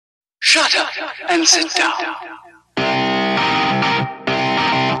Shut up and sit down.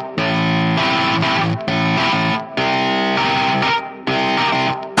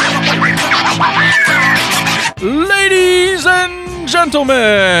 Ladies and gentlemen,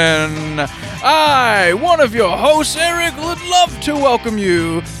 I, one of your hosts, Eric, would love to welcome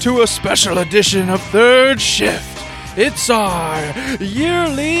you to a special edition of Third Shift. It's our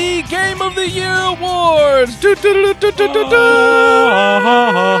yearly Game of the Year Awards.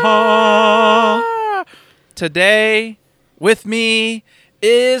 Today, with me,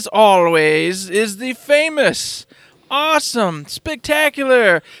 is always, is the famous, awesome,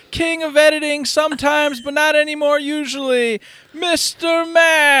 spectacular, king of editing sometimes, but not anymore usually, Mr.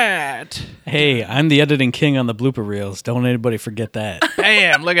 Matt. Hey, I'm the editing king on the blooper reels. Don't anybody forget that.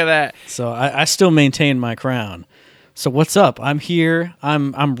 Bam, look at that. So I still maintain my crown. So what's up? I'm here.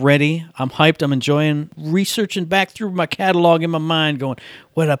 I'm ready. I'm hyped. I'm enjoying researching back through my catalog in my mind, going,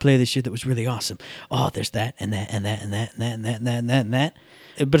 what did I play this year that was really awesome? Oh, there's that and that and that and that and that and that and that and that and that.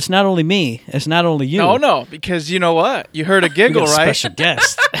 But it's not only me. It's not only you. No, because you know what? You heard a giggle, we got a right? special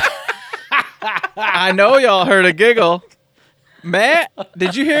guest. I know y'all heard a giggle. Matt,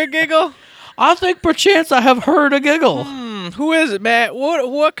 did you hear a giggle? I think perchance I have heard a giggle. Who is it, Matt?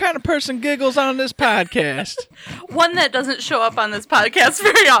 What kind of person giggles on this podcast? One that doesn't show up on this podcast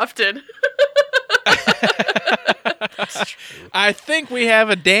very often. I think we have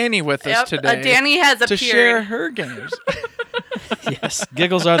a Danny with us today. Danny has to appeared. share her games. Yes,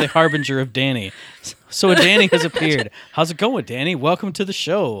 giggles are the harbinger of Danny. So a Danny has appeared. How's it going, Danny? Welcome to the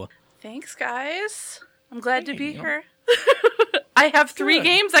show. Thanks, guys. I'm glad to be here. I have 3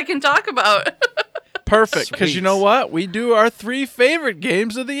 games I can talk about. Perfect, because you Sweet. know what? We do our 3 favorite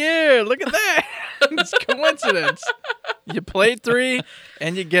games of the year. Look at that. It's coincidence. You play 3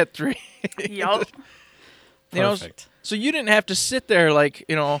 and you get 3. Yup. You know, Perfect. so you didn't have to sit there like,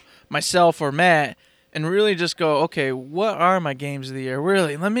 myself or Matt and really just go, okay, what are my games of the year?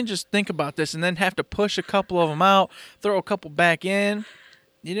 Really, let me just think about this and then have to push a couple of them out, throw a couple back in.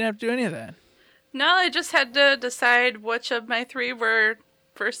 You didn't have to do any of that. No, I just had to decide which of my 3 were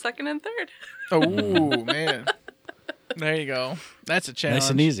first, second, and third. Oh, man. There you go. That's a challenge. Nice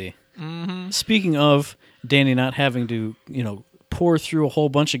and easy. Mm-hmm. Speaking of Danny not having to, pour through a whole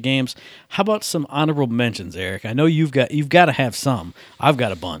bunch of games, how about some honorable mentions, Eric? I know you've got to have some. I've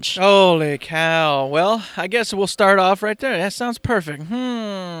got a bunch. Holy cow. Well, I guess we'll start off right there. That sounds perfect.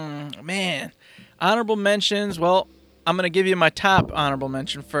 Man. Honorable mentions. Well, I'm going to give you my top honorable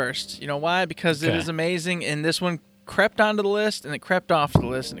mention first. You know why? Because it is amazing, and this one crept onto the list, and it crept off the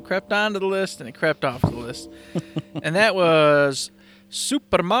list, and it crept onto the list, and it crept off the list. And that was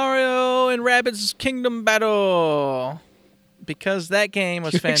Super Mario and Rabbids Kingdom Battle. Because that game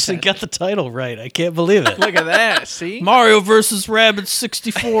was You fantastic. actually got the title right. I can't believe it. Look at that. See? Mario versus Rabbids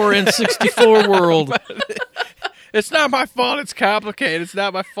 64 and 64 World. It's not my fault it's complicated. It's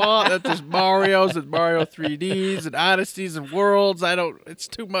not my fault that there's Marios and Mario 3Ds and Odysseys and Worlds. It's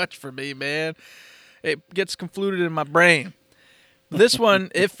too much for me, man. It gets convoluted in my brain. This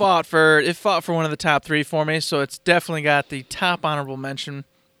one, it fought for one of the top 3 for me, so it's definitely got the top honorable mention.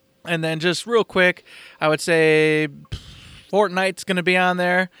 And then just real quick, I would say Fortnite's going to be on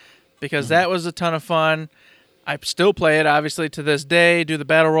there because that was a ton of fun. I still play it, obviously, to this day. Do the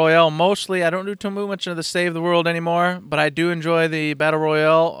Battle Royale mostly. I don't do too much of the Save the World anymore, but I do enjoy the Battle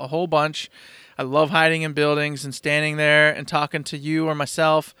Royale a whole bunch. I love hiding in buildings and standing there and talking to you or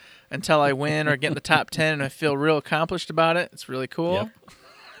myself until I win or get in the top 10 and I feel real accomplished about it. It's really cool.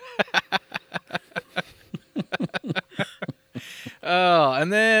 Yep. Oh,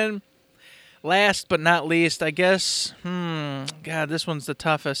 and then last but not least, I guess, God, this one's the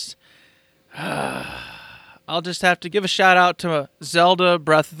toughest. I'll just have to give a shout out to Zelda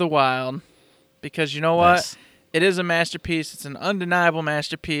Breath of the Wild because you know what? Nice. It is a masterpiece. It's an undeniable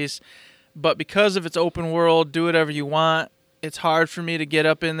masterpiece, but because of its open world, do whatever you want, it's hard for me to get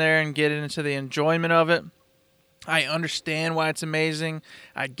up in there and get into the enjoyment of it. I understand why it's amazing.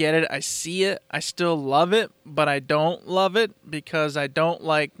 I get it. I see it. I still love it, but I don't love it because I don't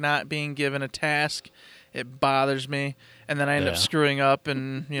like not being given a task. It bothers me, and then I end up screwing up,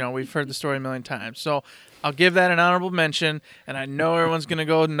 and, we've heard the story a million times. So I'll give that an honorable mention, and I know everyone's going to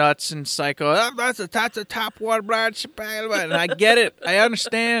go nuts and psycho. Oh, that's a top one, Brian. And I get it. I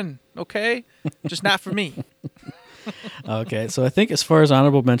understand, okay? Just not for me. Okay, so I think as far as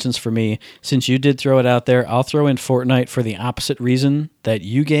honorable mentions for me, since you did throw it out there, I'll throw in Fortnite for the opposite reason that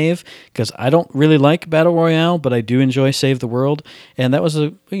you gave, because I don't really like Battle Royale, but I do enjoy Save the World, and that was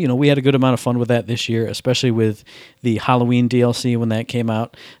we had a good amount of fun with that this year, especially with the Halloween DLC when that came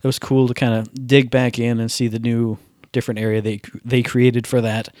out. It was cool to kind of dig back in and see the new different area they created for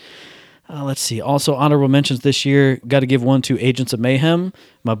that. Let's see. Also, honorable mentions this year. Got to give one to Agents of Mayhem,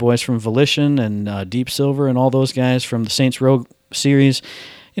 my boys from Volition and Deep Silver and all those guys from the Saints Row series.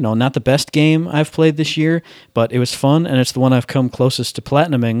 Not the best game I've played this year, but it was fun, and it's the one I've come closest to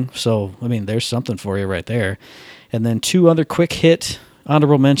platinuming. So, there's something for you right there. And then 2 other quick hit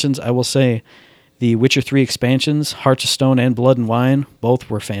honorable mentions. I will say the Witcher 3 expansions, Hearts of Stone and Blood and Wine, both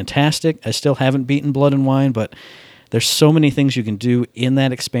were fantastic. I still haven't beaten Blood and Wine, but there's so many things you can do in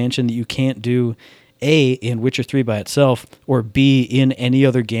that expansion that you can't do, A, in Witcher 3 by itself, or B, in any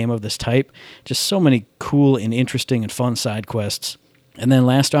other game of this type. Just so many cool and interesting and fun side quests. And then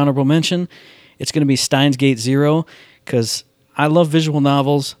last honorable mention, it's going to be Steins Gate Zero, because I love visual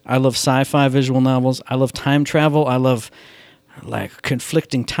novels. I love sci-fi visual novels. I love time travel. I love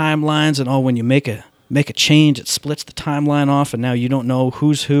conflicting timelines, and when you make a change, it splits the timeline off, and now you don't know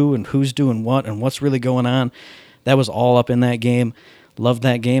who's who and who's doing what and what's really going on. That was all up in that game. Loved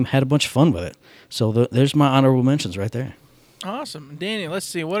that game. Had a bunch of fun with it. So there's my honorable mentions right there. Awesome. Danny, let's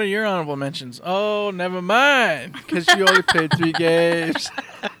see. What are your honorable mentions? Oh, never mind. Because you only played 3 games.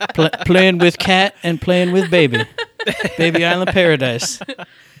 Playing with Cat and playing with Baby. Baby Island Paradise.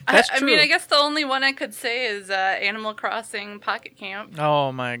 That's true. I guess the only one I could say is Animal Crossing Pocket Camp.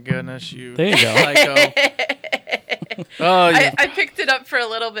 Oh, my goodness. There you go. Psycho. Oh, yeah. I picked it up for a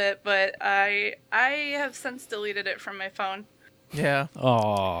little bit, but I have since deleted it from my phone. Yeah.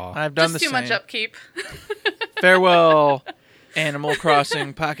 Aww. I've done Just the too same. much upkeep. Farewell, Animal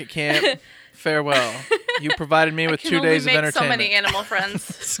Crossing Pocket Camp. Farewell. You provided me with 2 days of entertainment. So many animal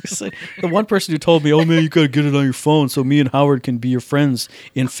friends. The one person who told me, "Oh man, you gotta get it on your phone so me and Howard can be your friends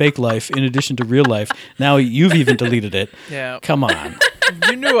in fake life in addition to real life." Now you've even deleted it. Yeah. Come on.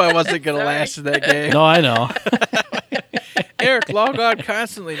 You knew I wasn't gonna last in that game. No, I know. Eric, log on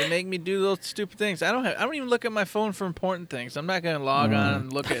constantly to make me do those stupid things. I don't even look at my phone for important things. I'm not gonna log on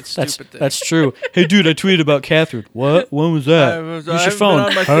and look at stupid things. That's true. Hey, dude, I tweeted about Catherine. What? When was that? Use your I've phone. been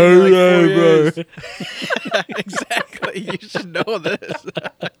on my phone like 4 years. Exactly. You should know this.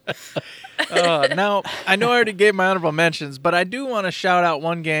 Now, I know I already gave my honorable mentions, but I do want to shout out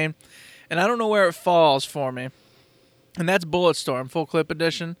one game, and I don't know where it falls for me, and that's Bulletstorm Full Clip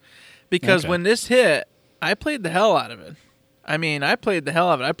Edition, because when this hit, I played the hell out of it. I played the hell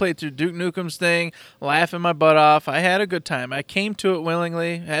out of it. I played through Duke Nukem's thing, laughing my butt off. I had a good time. I came to it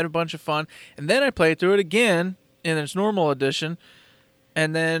willingly, had a bunch of fun, and then I played through it again in its normal edition,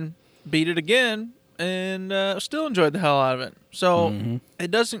 and then beat it again, and still enjoyed the hell out of it. So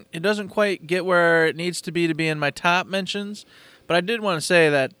it doesn't quite get where it needs to be in my top mentions, but I did want to say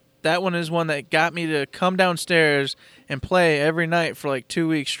that one is one that got me to come downstairs and play every night for like 2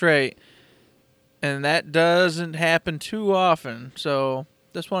 weeks straight. And that doesn't happen too often, so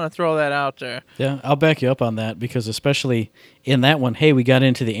just want to throw that out there. Yeah, I'll back you up on that, because especially in that one, hey, we got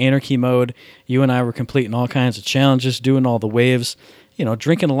into the anarchy mode. You and I were completing all kinds of challenges, doing all the waves,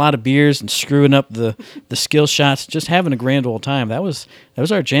 drinking a lot of beers and screwing up the skill shots, just having a grand old time. That was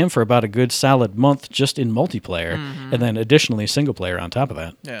our jam for about a good solid month just in multiplayer, and then additionally single player on top of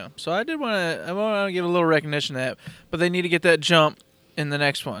that. Yeah, so I want to give a little recognition to that, but they need to get that jump in the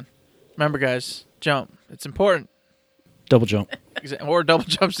next one. Remember, guys, jump. It's important. Double jump. Or double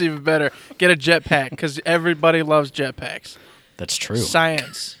jump's even better. Get a jetpack, because everybody loves jetpacks. That's true.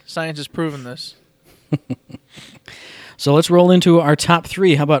 Science has proven this. So let's roll into our top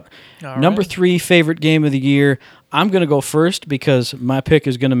 3. How about number 3 favorite game of the year? I'm going to go first because my pick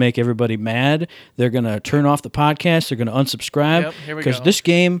is going to make everybody mad. They're going to turn off the podcast. They're going to unsubscribe. Yep, here we because go. this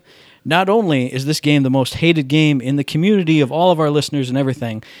game, not only is this game the most hated game in the community of all of our listeners and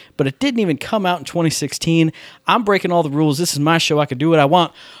everything, but it didn't even come out in 2016. I'm breaking all the rules. This is my show. I can do what I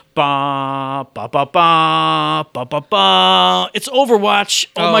want. Ba, ba, ba, ba, ba, ba, ba. It's Overwatch.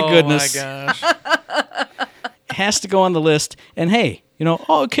 Oh, my goodness. Oh, my gosh. It has to go on the list. And hey,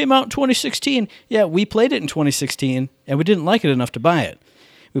 it came out in 2016. Yeah, we played it in 2016, and we didn't like it enough to buy it.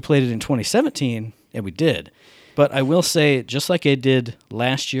 We played it in 2017, and we did. But I will say, just like I did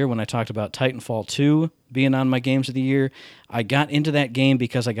last year when I talked about Titanfall 2 being on my games of the year, I got into that game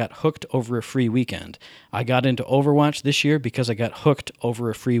because I got hooked over a free weekend. I got into Overwatch this year because I got hooked over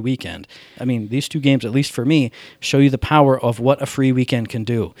a free weekend. These 2 games, at least for me, show you the power of what a free weekend can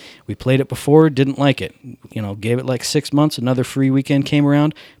do. We played it before, didn't like it. Gave it like 6 months, another free weekend came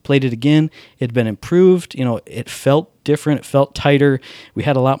around, played it again. It had been improved. It felt different. It felt tighter. We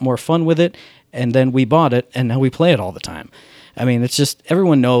had a lot more fun with it. And then we bought it, and now we play it all the time. It's just,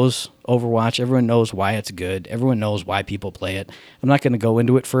 everyone knows Overwatch. Everyone knows why it's good. Everyone knows why people play it. I'm not going to go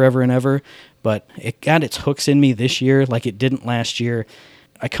into it forever and ever, but it got its hooks in me this year like it didn't last year.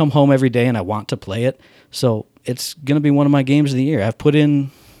 I come home every day, and I want to play it. So it's going to be one of my games of the year. I've put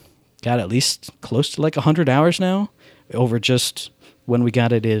in got at least close to like 100 hours now over just when we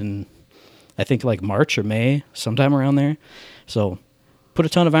got it in, I think like March or May, sometime around there. So put a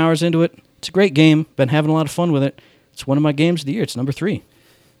ton of hours into it. It's a great game. Been having a lot of fun with it. It's one of my games of the year. It's number 3.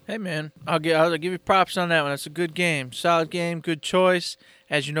 Hey, man, I'll give you props on that one. It's a good game. Solid game, good choice.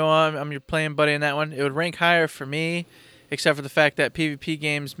 As you know, I'm your playing buddy in that one. It would rank higher for me, except for the fact that PvP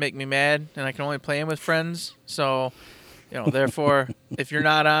games make me mad, and I can only play them with friends. So, therefore, if you're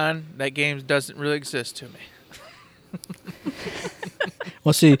not on, that game doesn't really exist to me.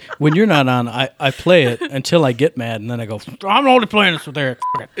 Well, see, when you're not on, I play it until I get mad, and then I go, I'm only playing this with Eric.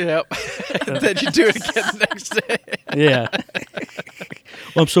 Yep. Then you do it again the next day. Yeah.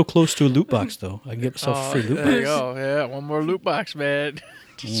 Well, I'm so close to a loot box, though. I can get myself a free loot box. There you go. Yeah, one more loot box, man.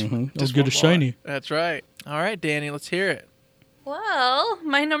 Just Just get one a shiny. more. That's right. All right, Danny, let's hear it. Well,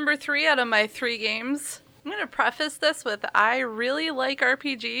 my number 3 out of my 3 games. I'm going to preface this with I really like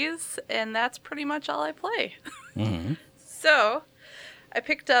RPGs, and that's pretty much all I play. Mm-hmm. So, I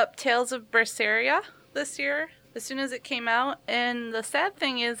picked up Tales of Berseria this year as soon as it came out, and the sad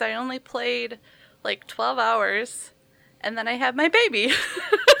thing is I only played like 12 hours, and then I had my baby.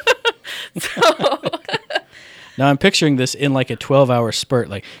 So... Now I'm picturing this in like a 12-hour spurt.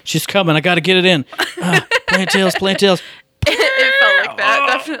 Like, she's coming. I got to get it in. Playing Tales. It felt like that,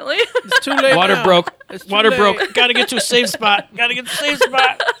 definitely. It's too late. Water now. broke. It's too Water late. broke. Got to get to a safe spot.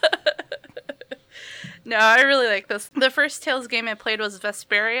 No, I really like this. The first Tales game I played was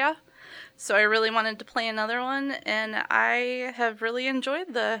Vesperia, so I really wanted to play another one, and I have really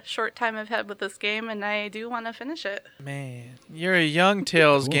enjoyed the short time I've had with this game, and I do want to finish it. Man, you're a young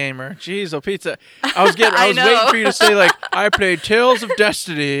Tales gamer. Jeez, oh pizza. I was waiting know. for you to say like I played Tales of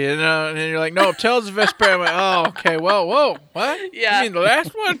Destiny, and you're like, no, Tales of Vesperia. I'm like, oh, okay, well, whoa, what? Yeah. You mean the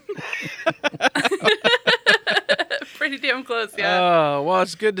last one? Pretty damn close, yeah. Oh, well,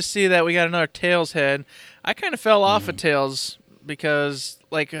 it's good to see that we got another Tales head. I kind of fell off of Tales because,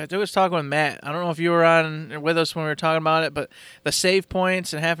 like, I was talking with Matt. I don't know if you were on with us when we were talking about it, but the save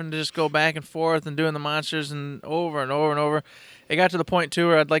points and having to just go back and forth and doing the monsters and over and over and over. It got to the point, too,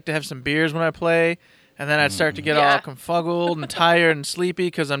 where I'd like to have some beers when I play, and then I'd start to get all confuggled and tired and sleepy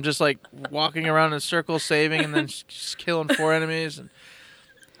because I'm just, like, walking around in a circle saving and then just killing 4 enemies. And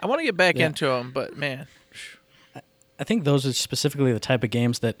I want to get back into them, but, man... I think those are specifically the type of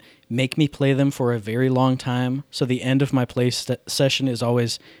games that make me play them for a very long time. So the end of my play session is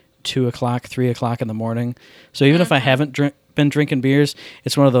always 2 o'clock, 3 o'clock in the morning. So even if I haven't been drinking beers,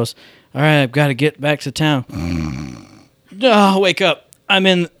 it's one of those, all right, I've got to get back to town. Oh, wake up. I'm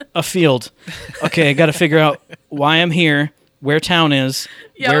in a field. Okay, I got to figure out why I'm here, where town is,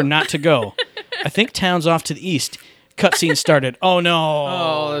 where not to go. I think town's off to the east. Cutscene started. Oh, no.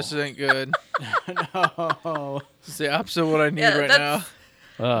 Oh, this ain't good. No. It's the opposite of what I need right now.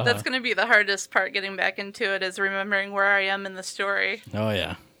 That's going to be the hardest part getting back into it is remembering where I am in the story. Oh,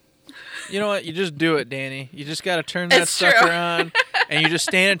 yeah. You know what? You just do it, Danny. You just got to turn that It's sucker true. on, and you just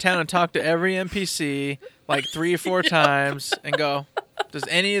stand in town and talk to every NPC like 3 or 4 times and go, does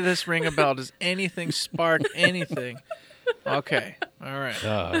any of this ring a bell? Does anything spark anything? Okay. All right.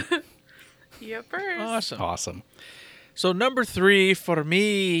 Yepers. Awesome. So number 3 for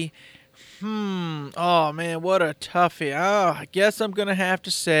me, oh man, what a toughie. Oh, I guess I'm going to have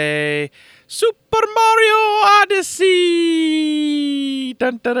to say Super Mario Odyssey.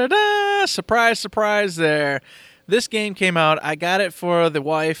 Dun, dun, dun, dun. Surprise, surprise there. This game came out. I got it for the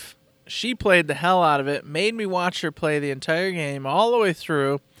wife. She played the hell out of it, made me watch her play the entire game all the way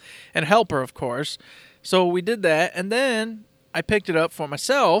through, and help her, of course. So we did that, and then I picked it up for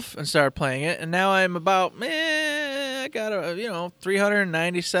myself and started playing it, and now I'm about, I got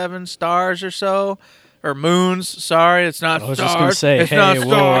 397 stars or so, or moons. Sorry, it's not stars. I was just gonna say, it's hey, not whoa,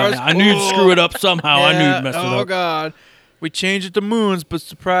 stars. I knew you'd screw it up somehow. I knew you'd mess it up. Oh God, we changed it to moons, but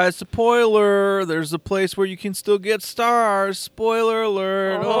surprise, spoiler! There's a place where you can still get stars. Spoiler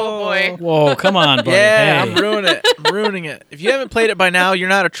alert! Oh, boy. Whoa, come on, buddy. Yeah, Hey. I'm ruining it. I'm ruining it. If you haven't played it by now, you're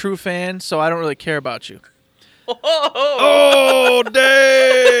not a true fan, so I don't really care about you. Oh,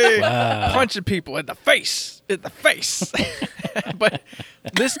 dang! Wow. Punching people in the face. But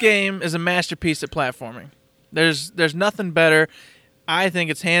this game is a masterpiece at platforming. There's nothing better. I think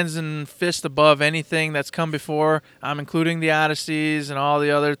it's hands and fist above anything that's come before. I'm including the Odysseys and all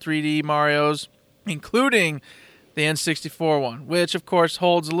the other 3D Marios, including the N64 one, which, of course,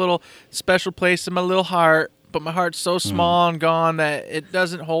 holds a little special place in my little heart. But my heart's so small and gone that it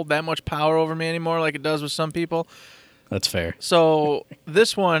doesn't hold that much power over me anymore like it does with some people. That's fair. So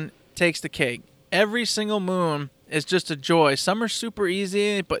this one takes the cake. Every single moon is just a joy. Some are super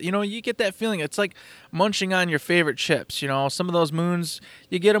easy, but you get that feeling. It's like munching on your favorite chips. Some of those moons,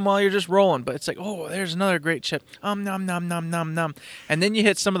 you get them while you're just rolling, but it's like, oh, there's another great chip. Nom nom nom nom nom. And then you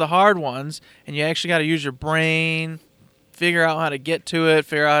hit some of the hard ones, and you actually got to use your brain, figure out how to get to it,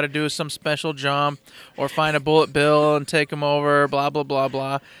 figure out how to do some special jump, or find a bullet bill and take them over. Blah blah blah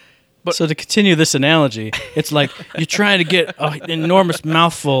blah. But, so to continue this analogy, it's like you're trying to get an enormous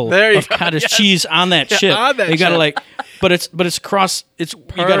mouthful of cottage cheese on that chip. On that you gotta chip. but it's cross. It's you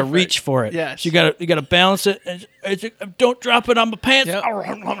gotta reach for it. Yes. So you gotta balance it. Don't drop it on my pants. Yep. Oh,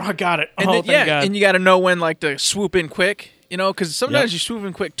 I got it. And Oh, then, thank God. and you got to know when to swoop in quick. Because sometimes Yep. you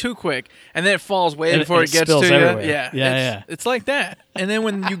swoop in too quick, and then it falls way And before it it gets spills to everywhere. you. Yeah, Yeah. It's like that. And then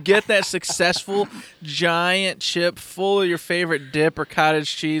when you get that successful giant chip full of your favorite dip or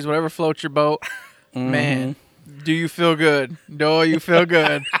cottage cheese, whatever floats your boat, man, do you feel good? No, you feel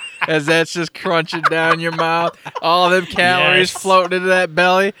good. As that's just crunching down your mouth, all them calories Yes. floating into that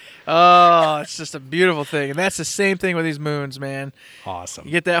belly. Oh, it's just a beautiful thing. And that's the same thing with these moons, man. Awesome.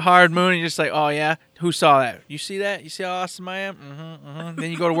 You get that hard moon, and you're just like, oh, yeah? Who saw that? You see that? You see how awesome I am?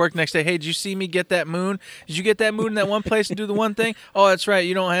 Then you go to work next day. Hey, did you see me get that moon? Did you get that moon in that one place and do the one thing? Oh, that's right.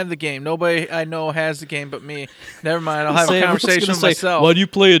 You don't have the game. Nobody I know has the game but me. Never mind. I'll have a conversation with myself. Why do you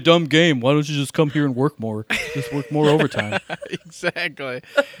play a dumb game? Why don't you just come here and work more? Just work more overtime. Exactly.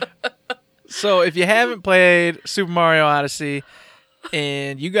 So if you haven't played Super Mario Odyssey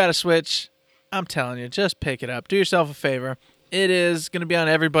and you got a Switch, I'm telling you, just pick it up. Do yourself a favor. It is going to be on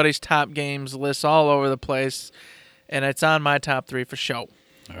everybody's top games lists all over the place, and it's on my top 3 for show.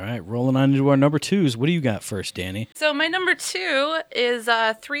 All right, rolling on into our number 2s. What do you got first, Danny? So my number 2 is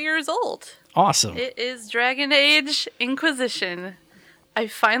 3 years old. Awesome. It is Dragon Age Inquisition. I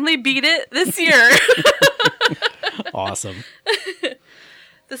finally beat it this year. Awesome.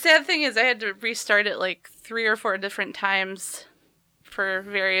 The sad thing is I had to restart it like 3 or 4 different times for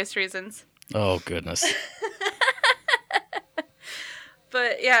various reasons. Oh, goodness.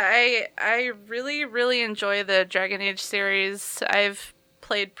 But yeah, I really, really enjoy the Dragon Age series. I've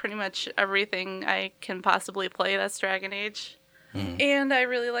played pretty much everything I can possibly play that's Dragon Age. And I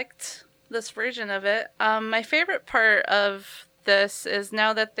really liked this version of it. My favorite part of this is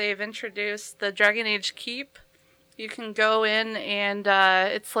now that they've introduced the Dragon Age Keep. You can go in and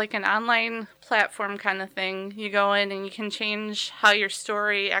it's like an online platform kind of thing. You go in and you can change how your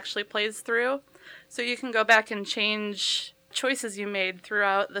story actually plays through. So you can go back and change choices you made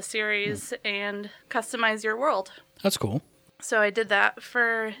throughout the series and customize your world. That's cool. So I did that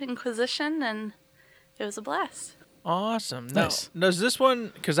for Inquisition and it was a blast. Awesome. Nice. Now, does this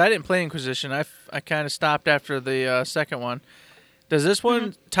one, because I didn't play Inquisition, I kind of stopped after the second one. Does this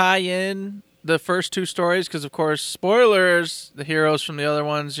one tie in the first 2 stories? Because, of course, spoilers, the heroes from the other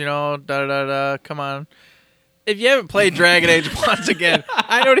ones, come on. If you haven't played Dragon Age once again,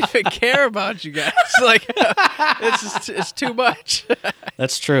 I don't even care about you guys. Like, it's too much.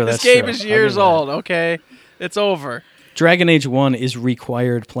 That's true. This That's game true. is I'll years give that. old, okay? It's over. Dragon Age 1 is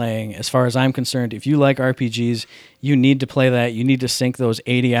required playing, as far as I'm concerned. If you like RPGs, you need to play that. You need to sink those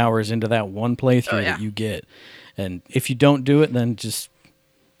 80 hours into that one playthrough that you get. And if you don't do it, then just,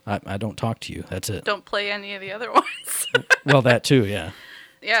 I don't talk to you. That's it. Don't play any of the other ones. Well, that too, yeah.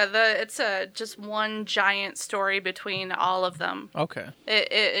 Yeah, it's just one giant story between all of them. Okay.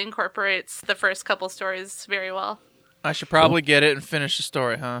 It incorporates the first couple stories very well. I should probably get it and finish the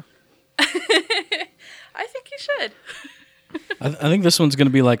story, huh? I think you should. I think this one's going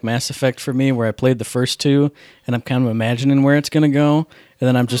to be like Mass Effect for me, where I played the first 2, and I'm kind of imagining where it's going to go, and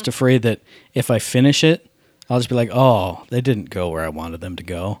then I'm just afraid that if I finish it, I'll just be like, oh, they didn't go where I wanted them to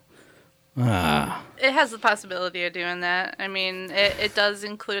go. It has the possibility of doing that. I mean, it does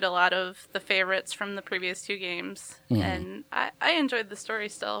include a lot of the favorites from the previous 2 games, and I enjoyed the story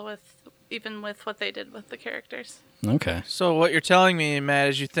still, even with what they did with the characters. Okay. So what you're telling me, Matt,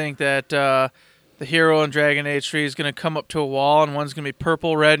 is you think that the hero in Dragon Age 3 is going to come up to a wall, and one's going to be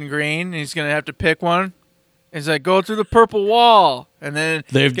purple, red, and green, and he's going to have to pick one? He's like, go through the purple wall, and then...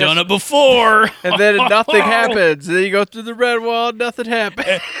 They've done it before! And then nothing happens. Then you go through the red wall, nothing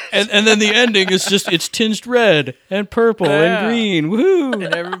happens. and then the ending is just, it's tinged red and purple Yeah. and green. Woohoo!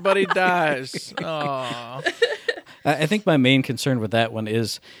 And everybody dies. Oh. I think my main concern with that one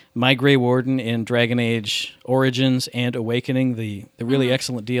is my Grey Warden in Dragon Age Origins and Awakening, the really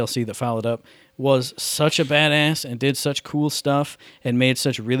excellent DLC that followed up, was such a badass and did such cool stuff and made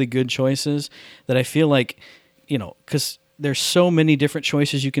such really good choices that I feel like, because there's so many different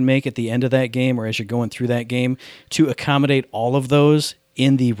choices you can make at the end of that game or as you're going through that game to accommodate all of those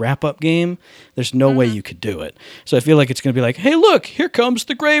in the wrap-up game, there's no way you could do it. So I feel like it's going to be like, hey, look, here comes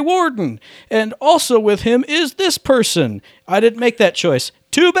the Grey Warden. And also with him is this person. I didn't make that choice.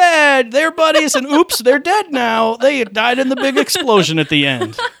 Too bad. They're buddies, and oops, they're dead now. They died in the big explosion at the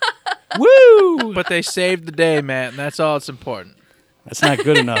end. Woo! But they saved the day, Matt, and that's all that's important. That's not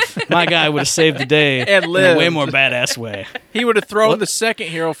good enough. My guy would have saved the day And in a lived. way more badass way. He would have thrown the second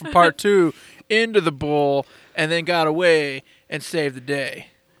hero from part 2 into the bull and then got away and saved the day.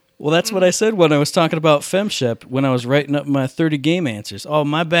 Well, that's what I said when I was talking about FemShep when I was writing up my 30 game answers. Oh,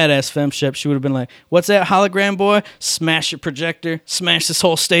 my badass FemShep, she would have been like, what's that, hologram boy? Smash your projector, smash this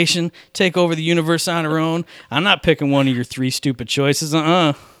whole station, take over the universe on her own. I'm not picking one of your 3 stupid choices,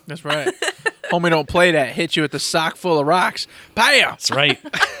 That's right. Homie, don't play that. Hit you with the sock full of rocks. Bam! That's right.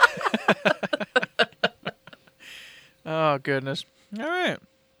 Oh, goodness. All right.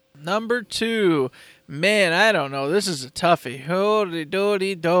 Number 2. Man, I don't know. This is a toughie.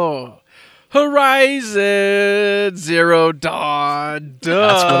 Hoody-doody-do. Horizon Zero Dawn. Duh.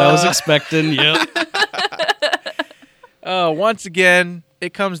 That's what I was expecting, yep. Once again,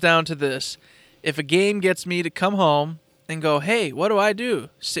 it comes down to this. If a game gets me to come home and go, hey, what do I do?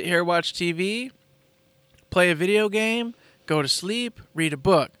 Sit here, watch TV, play a video game, go to sleep, read a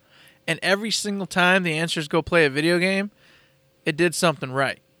book. And every single time the answers go play a video game, it did something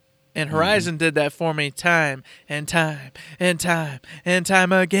right. And Horizon did that for me time and time and time and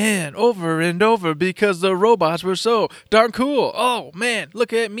time again, over and over, because the robots were so darn cool. Oh, man,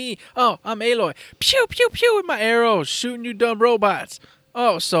 look at me. Oh, I'm Aloy. Pew, pew, pew with my arrows, shooting you dumb robots.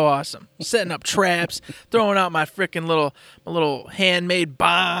 Oh, so awesome. Setting up traps, throwing out my freaking little handmade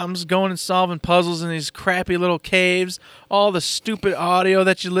bombs, going and solving puzzles in these crappy little caves, all the stupid audio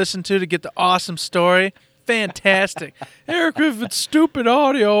that you listen to get the awesome story. Fantastic. Eric, if it's stupid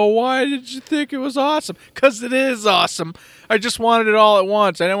audio, why did you think it was awesome? Because it is awesome. I just wanted it all at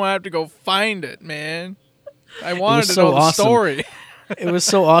once. I didn't want to have to go find it, man. I wanted to know the story. It was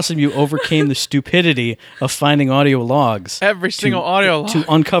so awesome you overcame the stupidity of finding audio logs. Every single audio log.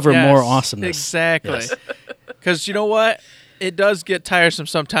 To uncover Yes, more awesomeness. Exactly. Because you know what? It does get tiresome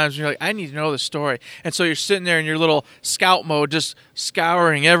sometimes when you're like, I need to know the story. And so you're sitting there in your little scout mode, just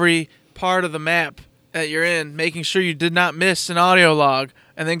scouring every part of the map that you're in, making sure you did not miss an audio log,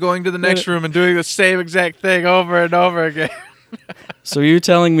 and then going to the next room and doing the same exact thing over and over again. So you're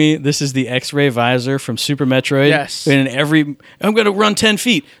telling me this is the X-ray visor from Super Metroid? Yes. And I'm going to run 10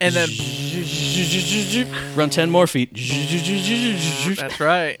 feet. And then Run 10 more feet. that's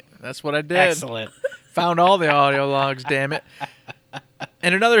right. That's what I did. Excellent. Found all the audio logs, damn it.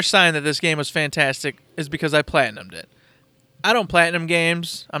 And another sign that this game was fantastic is because I platinumed it. I don't platinum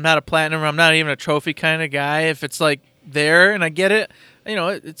games. I'm not a platinum. I'm not even a trophy kind of guy. If it's like there and I get it, you know,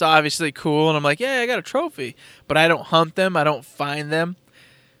 it's obviously cool. And I'm like, yeah, I got a trophy. But I don't hunt them. I don't find them.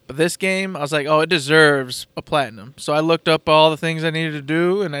 But this game, I was like, oh, it deserves a platinum. So I looked up all the things I needed to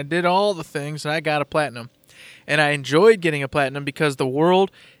do, and I did all the things, and I got a platinum. And I enjoyed getting a platinum because the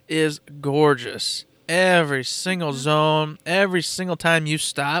world is gorgeous. Every single zone, every single time you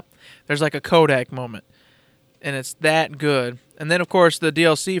stop, there's like a Kodak moment. And it's that good. And then, of course, the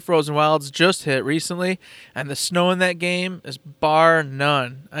DLC Frozen Wilds just hit recently, and the snow in that game is bar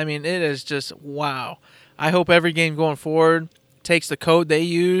none. I mean, it is just wow. I hope every game going forward takes the code they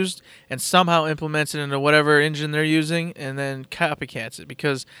used and somehow implements it into whatever engine they're using and then copycats it,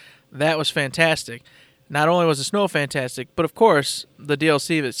 because that was fantastic. Not only was the snow fantastic, but, of course, the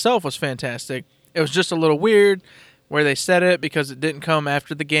DLC itself was fantastic. It was just a little weird where they said it because it didn't come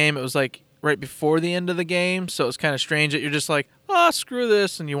after the game. It was like right before the end of the game, so it's kind of strange that you're just like, oh, screw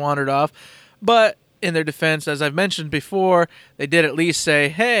this, and you wandered off. But in their defense, as I've mentioned before, they did at least say,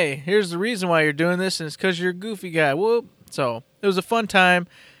 hey, here's the reason why you're doing this, and it's because you're a goofy guy. Whoop. So it was a fun time.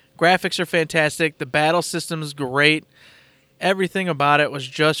 Graphics are fantastic. The battle system is great. Everything about it was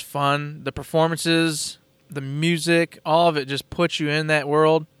just fun. The performances, the music, all of it just puts you in that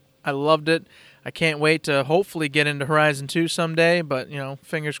world. I loved it. I can't wait to hopefully get into Horizon 2 someday, but, you know,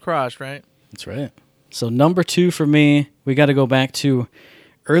 fingers crossed, right? That's right. So number 2 for me, we got to go back to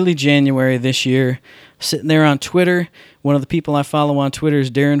early January this year. Sitting there on Twitter. One of the people I follow on Twitter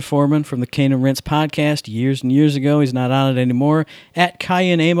is Darren Foreman from the Kane and Rinse podcast years and years ago. He's not on it anymore. At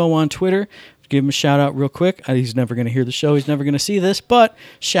Cayenne Amo on Twitter. Give him a shout out real quick. He's never going to hear the show. He's never going to see this, but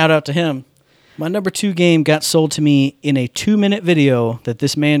shout out to him. My number 2 game got sold to me in a 2-minute video that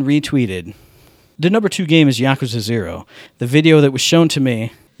this man retweeted. The number 2 game is Yakuza 0. The video that was shown to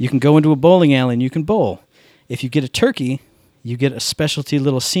me, you can go into a bowling alley and you can bowl. If you get a turkey, you get a specialty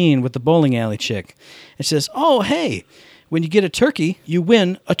little scene with the bowling alley chick. It says, oh, hey, when you get a turkey, you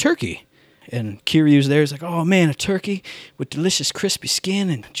win a turkey. And Kiryu's there. He's like, oh, man, a turkey with delicious crispy skin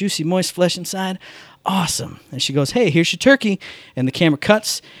and juicy moist flesh inside. Awesome. And she goes, hey, here's your turkey. And the camera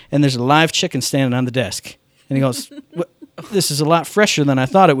cuts, and there's a live chicken standing on the desk. And he goes, this is a lot fresher than I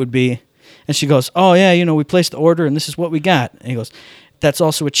thought it would be. And she goes, oh, yeah, we placed the order, and this is what we got. And he goes, that's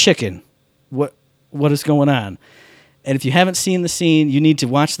also a chicken. What is going on? And if you haven't seen the scene, you need to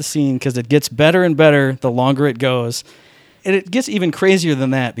watch the scene because it gets better and better the longer it goes. And it gets even crazier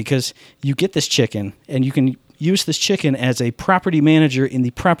than that because you get this chicken, and you can use this chicken as a property manager in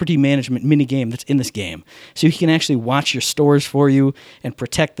the property management minigame that's in this game. So he can actually watch your stores for you and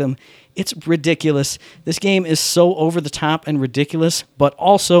protect them. It's ridiculous. This game is so over the top and ridiculous, but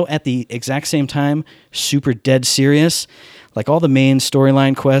also at the exact same time, super dead serious. Like all the main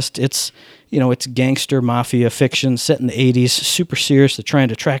storyline quests, it's gangster mafia fiction set in the 80s, super serious. They're trying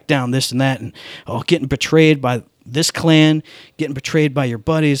to track down this and that, and getting betrayed by this clan, getting betrayed by your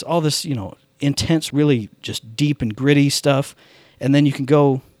buddies, all this, intense, really just deep and gritty stuff. And then you can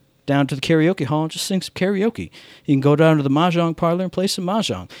go down to the karaoke hall and just sing some karaoke. You can go down to the mahjong parlor and play some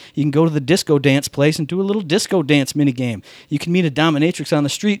mahjong. You can go to the disco dance place and do a little disco dance minigame. You can meet a dominatrix on the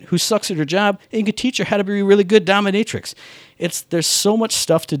street who sucks at her job, and you can teach her how to be a really good dominatrix. There's so much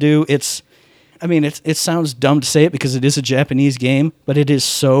stuff to do. It sounds dumb to say it because it is a Japanese game, but it is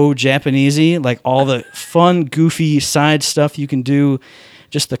so Japanesey. Like all the fun, goofy side stuff you can do,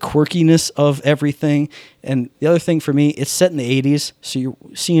 just the quirkiness of everything. And the other thing for me, it's set in the 80s, so you're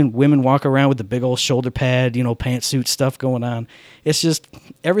seeing women walk around with the big old shoulder pad, pantsuit stuff going on. It's just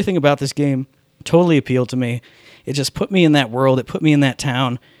everything about this game totally appealed to me. It just put me in that world. It put me in that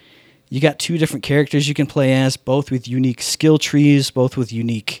town. You got 2 different characters you can play as, both with unique skill trees, both with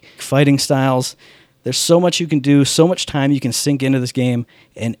unique fighting styles. There's so much you can do, so much time you can sink into this game,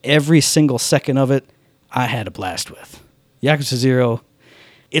 and every single second of it, I had a blast with. Yakuza 0,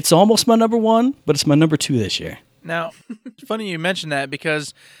 it's almost my number 1, but it's my number 2 this year. Now, it's funny you mentioned that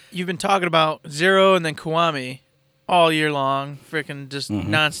because you've been talking about Zero and then Kiwami all year long, freaking just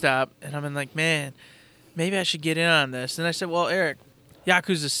nonstop, and I've been like, man, maybe I should get in on this. And I said, well, Eric,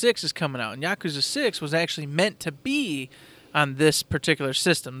 Yakuza 6 is coming out, and Yakuza 6 was actually meant to be on this particular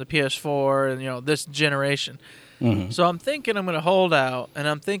system, the PS4, and this generation. So I'm thinking I'm going to hold out, and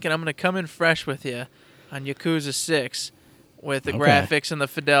I'm thinking I'm going to come in fresh with you on Yakuza 6 with the graphics and the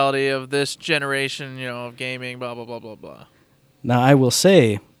fidelity of this generation, of gaming, blah, blah, blah, blah, blah. Now, I will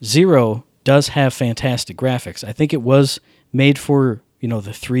say, Zero does have fantastic graphics. I think it was made for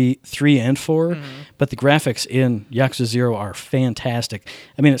the 3 and 4, but the graphics in Yakuza 0 are fantastic.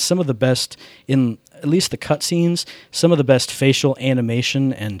 I mean, it's some of the best in at least the cutscenes, some of the best facial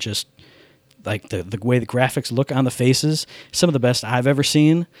animation and just like the way the graphics look on the faces, some of the best I've ever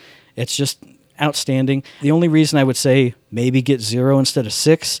seen. It's just outstanding. The only reason I would say maybe get 0 instead of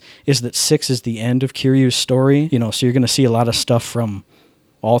 6 is that 6 is the end of Kiryu's story, so you're going to see a lot of stuff from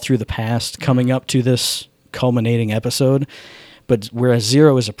all through the past coming up to this culminating episode. But whereas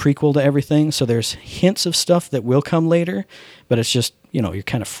 0 is a prequel to everything, so there's hints of stuff that will come later, but it's just, you're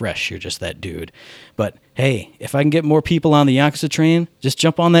kind of fresh. You're just that dude. But hey, if I can get more people on the Yakuza train, just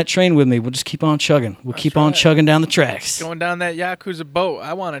jump on that train with me. We'll just keep on chugging. We'll keep on chugging down the tracks. Going down that Yakuza boat.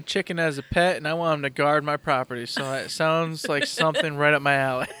 I want a chicken as a pet, and I want him to guard my property. So it sounds like something right up my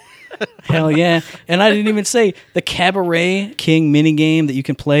alley. Hell yeah. And I didn't even say the Cabaret King minigame that you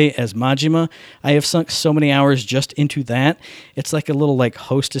can play as Majima. I have sunk so many hours just into that. It's like a little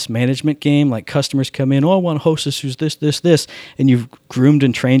hostess management game. Like customers come in, I want a hostess who's this. And you've groomed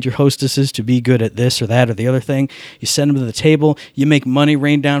and trained your hostesses to be good at this or that or the other thing. You send them to the table. You make money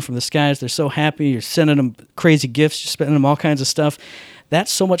rain down from the skies. They're so happy. You're sending them crazy gifts. You're spending them all kinds of stuff. That's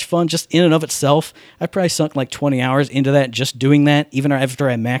so much fun just in and of itself. I probably sunk 20 hours into that just doing that, even after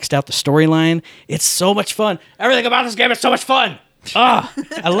I maxed out the storyline. It's so much fun. Everything about this game is so much fun.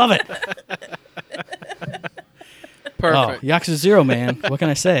 I love it. Perfect. Yakuza 0, man. What can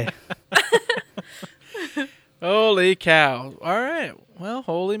I say? Holy cow. All right. Well,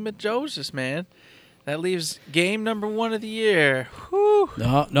 holy Majoses, man. That leaves game number 1 of the year. Whew.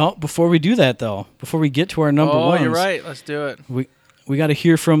 No. Before we do that, though, before we get to our number ones. Oh, you're right. Let's do it. We got to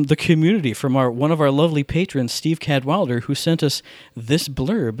hear from the community, from one of our lovely patrons, Steve Cadwalder, who sent us this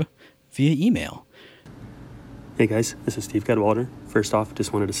blurb via email. Hey guys, this is Steve Cadwalder. First off,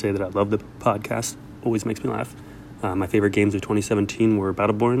 just wanted to say that I love the podcast. Always makes me laugh. My favorite games of 2017 were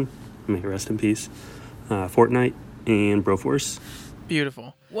Battleborn, may it rest in peace, Fortnite, and Broforce.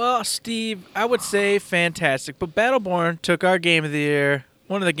 Beautiful. Well, Steve, I would say fantastic, but Battleborn took our game of the year,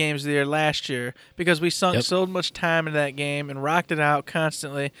 one of the games of the year last year, because we sunk so much time into that game and rocked it out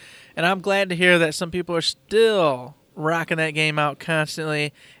constantly. And I'm glad to hear that some people are still rocking that game out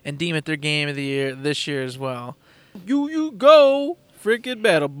constantly and deem it their game of the year this year as well. You go, freaking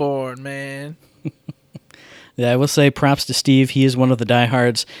Battleborn, man. Yeah, I will say props to Steve. He is one of the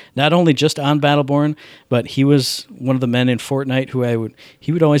diehards, not only just on Battleborn, but he was one of the men in Fortnite who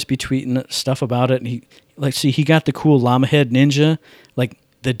he would always be tweeting stuff about it. And he got the cool llama head ninja, like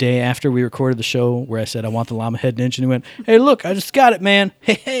the day after we recorded the show where I said, I want the llama head ninja. And he went, hey, look, I just got it, man.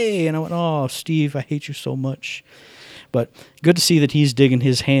 Hey. And I went, oh, Steve, I hate you so much. But good to see that he's digging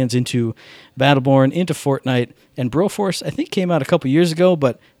his hands into Battleborn, into Fortnite. And Broforce, I think, came out a couple years ago,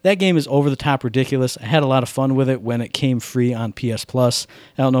 but that game is over-the-top ridiculous. I had a lot of fun with it when it came free on PS Plus.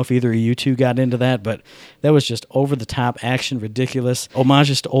 I don't know if either of you two got into that, but that was just over-the-top action, ridiculous.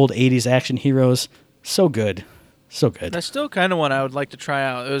 Homages to old 80s action heroes. So good. So good. That's still kind of one I would like to try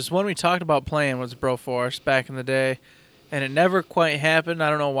out. It was one we talked about playing was Broforce back in the day, and it never quite happened. I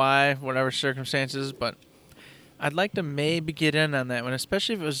don't know why, whatever circumstances, but I'd like to maybe get in on that one,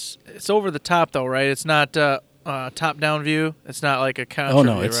 especially if it's over the top though, right? It's not top-down view. It's not like a contra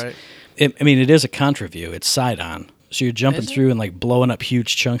view, right? It is a contra view. It's side-on. So you're jumping through and like blowing up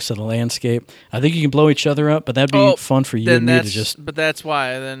huge chunks of the landscape. I think you can blow each other up, but that'd be fun for you and me to just... But that's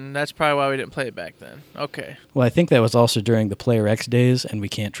why. Then that's probably why we didn't play it back then. Okay. Well, I think that was also during the Player X days, and we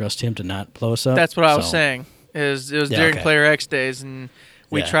can't trust him to not blow us up. That's what I was saying. It was during Player X days, and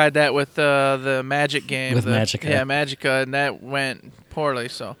we tried that with the Magic game. With Magica. Yeah, Magica, and that went poorly,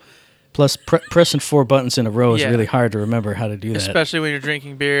 so... Plus, pressing 4 buttons in a row is really hard to remember how to do that. Especially when you're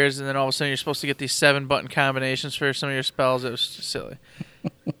drinking beers, and then all of a sudden you're supposed to get these 7-button combinations for some of your spells. It was just silly.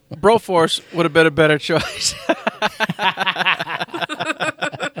 Broforce would have been a better choice.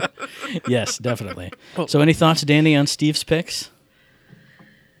 Yes, definitely. So any thoughts, Danny, on Steve's picks?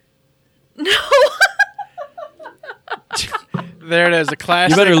 No. There it is, a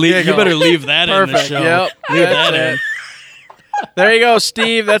classic. You better leave that in the show. Yep. Leave that in. There you go,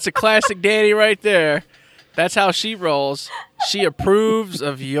 Steve. That's a classic Danny right there. That's how she rolls. She approves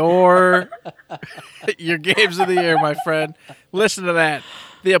of your games of the year, my friend. Listen to that.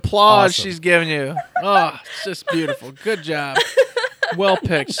 The applause she's giving you. Oh, it's just beautiful. Good job. Well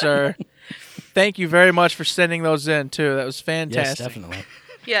picked, sir. Thank you very much for sending those in, too. That was fantastic. Yes, definitely.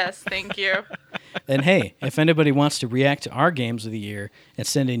 Yes, thank you. And hey, if anybody wants to react to our games of the year and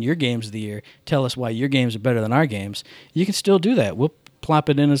send in your games of the year, tell us why your games are better than our games, you can still do that. We'll plop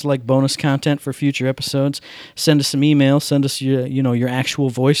it in as like bonus content for future episodes. Send us some email, send us your actual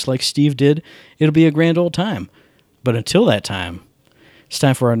voice like Steve did. It'll be a grand old time. But until that time, it's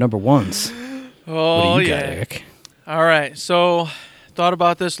time for our number ones. Oh, what do you got, Eric? All right, so thought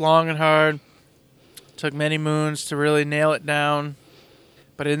about this long and hard. Took many moons to really nail it down.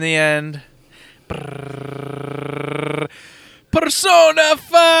 But in the end, Persona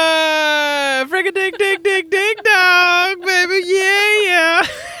 5! Fricka dig dig dig dig dog, baby, yeah.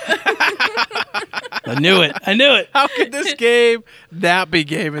 I knew it. How could this game not be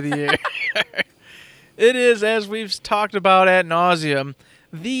game of the year? It is, as we've talked about ad nauseum,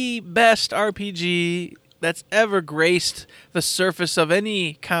 the best RPG that's ever graced the surface of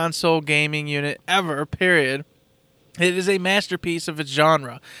any console gaming unit ever, period. It is a masterpiece of its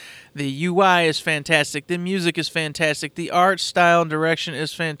genre. The UI is fantastic. The music is fantastic. The art style and direction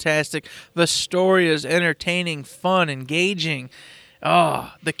is fantastic. The story is entertaining, fun, engaging.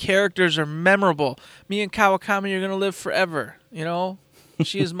 Oh, the characters are memorable. Me and Kawakami are going to live forever, you know?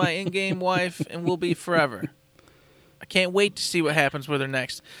 She is my in-game wife and will be forever. I can't wait to see what happens with her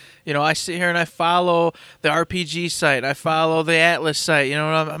next. You know, I sit here and I follow the RPG site. I follow the Atlas site. You know,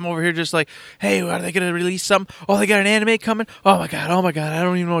 I'm over here just like, hey, are they going to release something? Oh, they got an anime coming? Oh, my God. I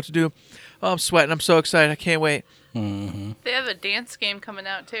don't even know what to do. Oh, I'm sweating. I'm so excited. I can't wait. Mm-hmm. They have a dance game coming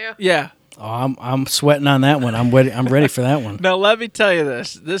out, too. Yeah. Oh, I'm sweating on that one. I'm ready for that one. Now, let me tell you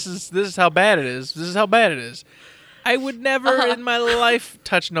this. This is how bad it is. I would never in my life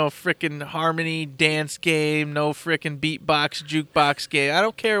touch no frickin' harmony dance game, no frickin' beatbox jukebox game. I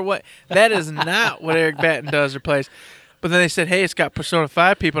don't care what. That is not what Eric Batten does or plays. But then they said, hey, it's got Persona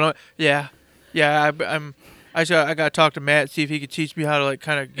 5 people. And I got to talk to Matt, see if he could teach me how to like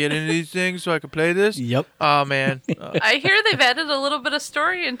kind of get into these things so I could play this. Yep. Oh, man. I hear they've added a little bit of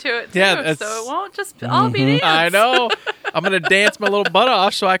story into it, too, Yeah, so it won't just all be dance. I know. I'm going to dance my little butt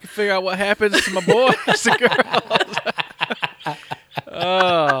off so I can figure out what happens to my boys and girls.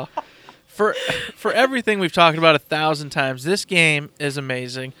 Oh. For everything we've talked about 1,000 times, this game is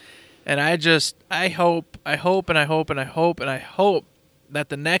amazing. And I hope that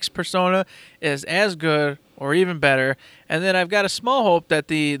the next Persona is as good or even better. And then I've got a small hope that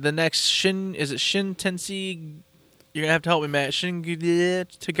the next Shin Tensei, you're going to have to help me, Matt, Shin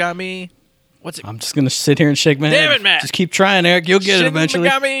Tagami? What's it? I'm just going to sit here and shake my head. Damn it, Matt. Just keep trying, Eric. You'll get it Shin eventually.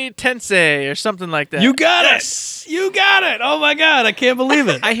 Megami Tensei or something like that. You got Yes! it. You got it. Oh, my God. I can't believe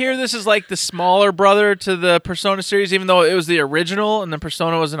it. I hear this is like the smaller brother to the Persona series, even though it was the original and then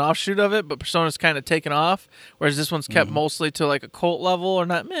Persona was an offshoot of it, but Persona's kind of taken off, whereas this one's kept mostly to like a cult level or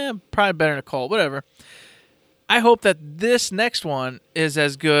not. Probably better than a cult, whatever. I hope that this next one is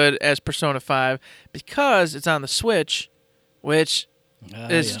as good as Persona 5 because it's on the Switch, which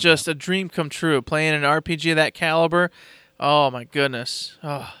is just a dream come true. Playing an RPG of that caliber, oh my goodness.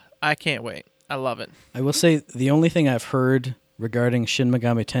 Oh, I can't wait. I love it. I will say the only thing I've heard regarding Shin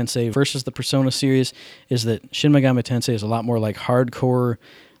Megami Tensei versus the Persona series is that Shin Megami Tensei is a lot more like hardcore,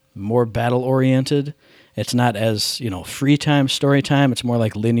 more battle-oriented. It's not as, free time, story time. It's more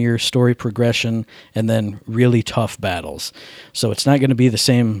like linear story progression and then really tough battles. So it's not going to be the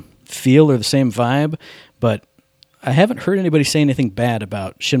same feel or the same vibe, but I haven't heard anybody say anything bad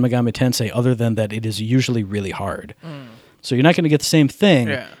about Shin Megami Tensei other than that it is usually really hard. So you're not going to get the same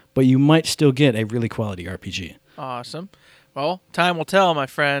thing, but you might still get a really quality RPG. Awesome. Well, time will tell, my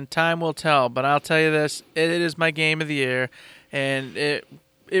friend. Time will tell. But I'll tell you this, it is my game of the year, and it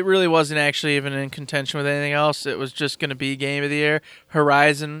really wasn't actually even in contention with anything else. It was just going to be game of the year.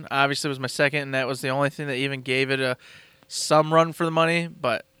 Horizon, obviously, was my second, and that was the only thing that even gave it some run for the money,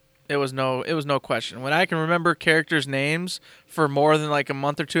 but it was no question. When I can remember characters' names for more than like a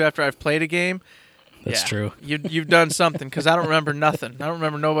month or two after I've played a game, That's true. You've done something because I don't remember nothing. I don't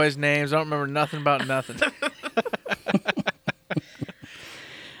remember nobody's names. I don't remember nothing about nothing.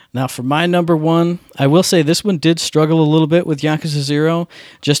 Now, for my number one, I will say this one did struggle a little bit with Yakuza 0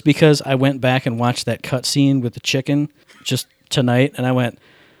 just because I went back and watched that cutscene with the chicken just tonight, and I went,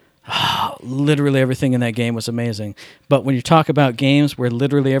 literally everything in that game was amazing. But when you talk about games where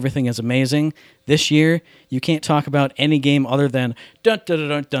literally everything is amazing, this year, you can't talk about any game other than dun dun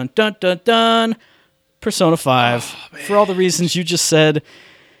dun dun dun dun dun, Persona 5, for all the reasons you just said.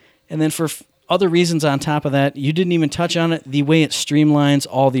 And then for other reasons on top of that, you didn't even touch on it, the way it streamlines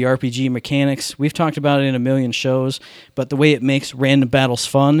all the RPG mechanics. We've talked about it in a million shows, but the way it makes random battles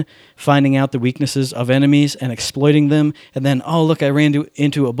fun, finding out the weaknesses of enemies and exploiting them, and then, oh, look, I ran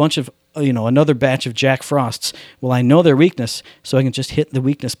into a bunch of, another batch of Jack Frosts. Well, I know their weakness, so I can just hit the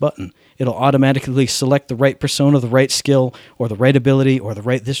weakness button. It'll automatically select the right persona, the right skill, or the right ability, or the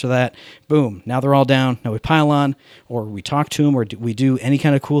right this or that. Boom. Now they're all down. Now we pile on, or we talk to them, or we do any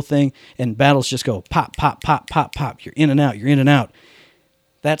kind of cool thing, and battles just go pop, pop, pop, pop, pop. You're in and out. You're in and out.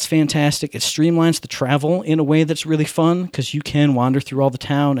 That's fantastic. It streamlines the travel in a way that's really fun because you can wander through all the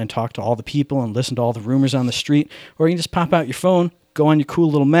town and talk to all the people and listen to all the rumors on the street, or you can just pop out your phone, go on your cool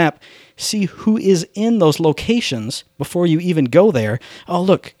little map, see who is in those locations before you even go there. Oh,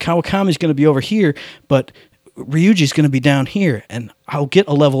 look, Kawakami's going to be over here, but Ryuji's going to be down here, and I'll get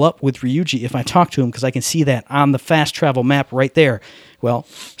a level up with Ryuji if I talk to him because I can see that on the fast travel map right there. Well,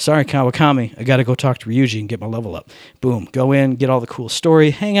 sorry, Kawakami, I got to go talk to Ryuji and get my level up. Boom, go in, get all the cool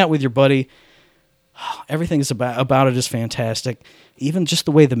story, hang out with your buddy. Everything is about it is fantastic. Even just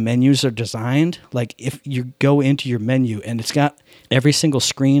the way the menus are designed, like if you go into your menu and it's got every single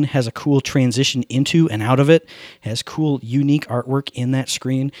screen has a cool transition into and out of it, has cool unique artwork in that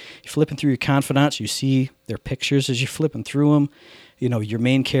screen. You're flipping through your confidants, you see their pictures as you're flipping through them. Your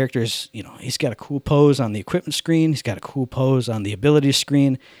main character is, he's got a cool pose on the equipment screen, he's got a cool pose on the ability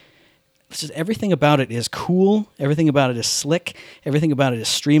screen. This is everything about it is cool, everything about it is slick, everything about it is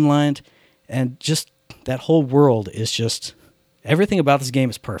streamlined. And just that whole world is just, everything about this game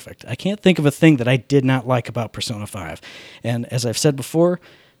is perfect. I can't think of a thing that I did not like about Persona 5. And as I've said before,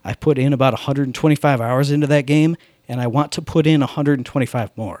 I put in about 125 hours into that game, and I want to put in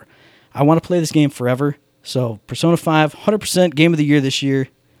 125 more. I want to play this game forever. So Persona 5, 100% game of the year this year.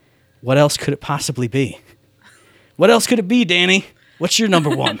 What else could it possibly be? What else could it be, Danny? What's your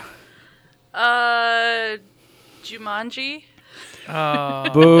number one? Jumanji.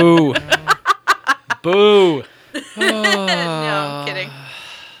 Boo. Boo. No, I'm kidding.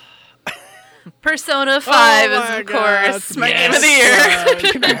 Persona 5 is, of course, my game of the year.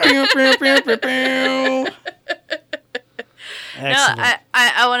 No,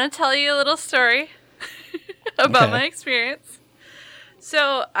 I want to tell you a little story about my experience.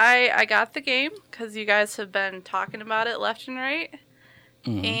 So I got the game because you guys have been talking about it left and right.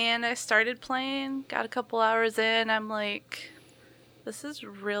 Mm-hmm. And I started playing, got a couple hours in. I'm like, this is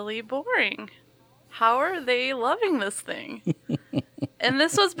really boring. How are they loving this thing? And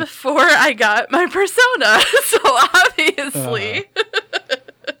this was before I got my Persona, so obviously.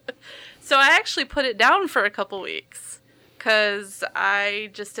 So I actually put it down for a couple weeks because I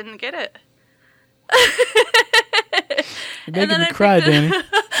just didn't get it. You're making me cry, Danny.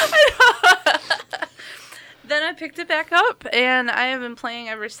 then I picked it back up, and I have been playing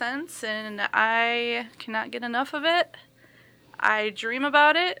ever since, and I cannot get enough of it. I dream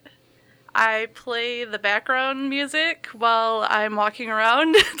about it. I play the background music while I'm walking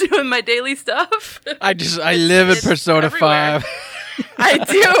around doing my daily stuff. I live in It's Persona everywhere. 5. I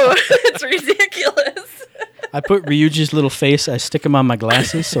do. It's ridiculous. I put Ryuji's little face, I stick him on my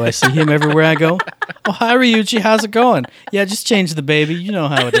glasses so I see him everywhere I go. Oh, hi, Ryuji. How's it going? Yeah, just change the baby. You know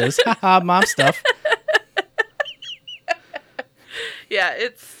how it is. Haha, mom stuff. Yeah,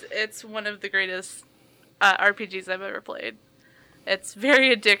 it's one of the greatest RPGs I've ever played. It's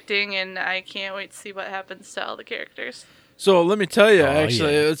very addicting, and I can't wait to see what happens to all the characters. So let me tell you, Oh,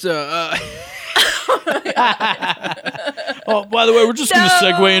 actually, yeah. it's Oh, by the way, we're just going to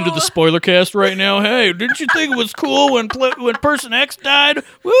segue into the spoiler cast right now. Hey, didn't you think it was cool when Person X died?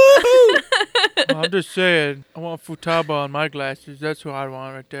 Woohoo! I'm just saying, I want Futaba on my glasses. That's who I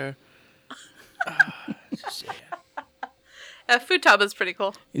want right there. Just saying. Futaba's pretty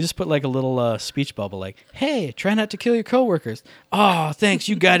cool. You just put like a little speech bubble like, hey, try not to kill your coworkers. Oh, thanks.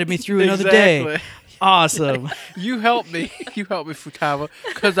 You guided me through another day. Exactly. Awesome. You helped me. You helped me, Futaba,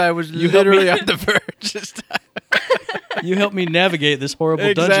 because I was You helped me. literally on the verge this time. You helped me navigate this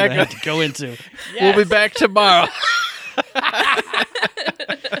horrible dungeon I had Exactly. to go into. We'll be back tomorrow.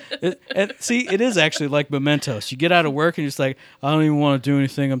 And see, it is actually like Mementos. You get out of work and you're just like, I don't even want to do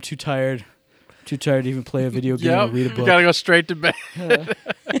anything. I'm too tired. Too tired to even play a video game or read a You book. gotta go straight to bed.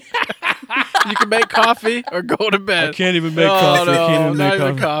 You can make coffee or go to bed. I can't even make No, coffee. I no, can't even not make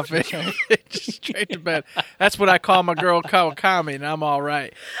even coffee. coffee. Just straight to bed. That's what I call my girl Kawakami, and I'm all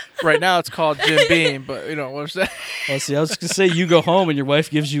right. Right now it's called Jim Beam, but you know what I'm saying? Oh, see, I was going to say you go home and your wife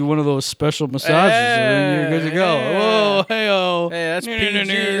gives you one of those special massages and you're good to go. Yeah. Whoa, hey-oh. Hey, that's PG.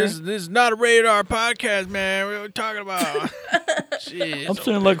 This is not a rated R podcast, man. What are we talking about? Jeez. I'm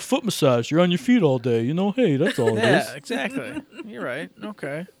saying like a foot massage. You're on your feet all day. You know, hey, that's all it is. Yeah, exactly. You're right.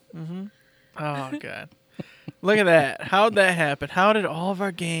 Okay. Mm-hmm. Oh, God. Look at that. How'd that happen? How did all of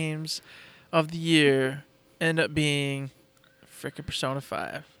our games of the year end up being freaking Persona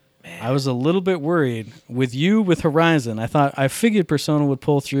 5? Man. I was a little bit worried with Horizon. I figured Persona would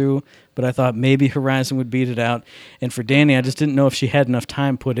pull through, but I thought maybe Horizon would beat it out. And for Danny, I just didn't know if she had enough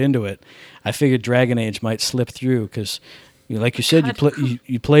time put into it. I figured Dragon Age might slip through because, like you said,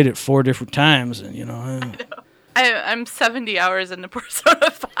 you played it 4 different times, and I'm 70 hours into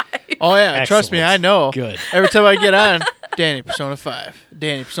Persona 5. Oh, yeah. Trust me, Excellent. I know. Good. Every time I get on, Danny, Persona 5.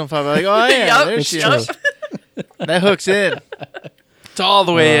 Danny, Persona 5. I'm like, oh, yeah. Yup, There It's she true. is. That hooks in. It's all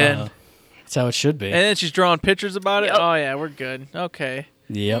the way in. That's how it should be. And then she's drawing pictures about it. Yep. Oh, yeah, we're good. Okay.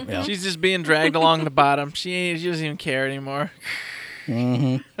 Yep. Yep. She's just being dragged along the bottom. She doesn't even care anymore.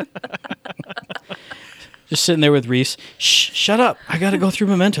 Just sitting there with Reese. Shh, shut up. I got to go through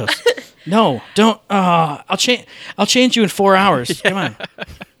Mementos. No, don't. I'll change you in 4 hours. Come on.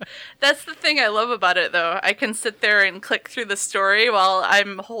 That's the thing I love about it, though. I can sit there and click through the story while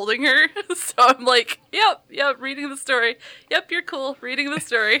I'm holding her. So I'm like, yep, reading the story. Yep, you're cool, reading the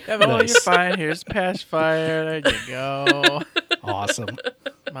story. Yeah, oh, Nice. you're fine. Here's pacifier. There you go. Awesome.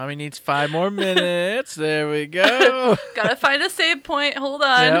 Mommy needs 5 more minutes. There we go. Gotta find a save point. Hold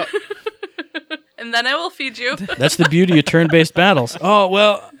on. Yep. And then I will feed you. That's the beauty of turn-based battles. Oh,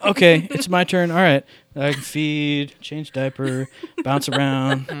 well, okay, it's my turn. All right. I can feed, change diaper, bounce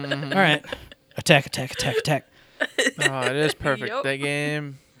around. All right. Attack. Oh, it is perfect. Yep. That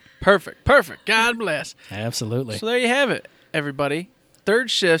game. Perfect. God bless. Absolutely. So there you have it, everybody.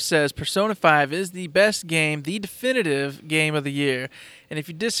 Third Shift says Persona 5 is the best game, the definitive game of the year. And if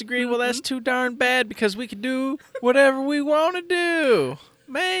you disagree, well, that's too darn bad because we can do whatever we want to do.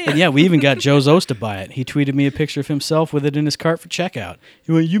 Man. And yeah, we even got Joe Zos to buy it. He tweeted me a picture of himself with it in his cart for checkout. He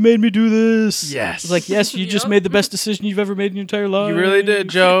went, "You made me do this." Yes. I was like, "Yes, you just Yep. made the best decision you've ever made in your entire life." You really did,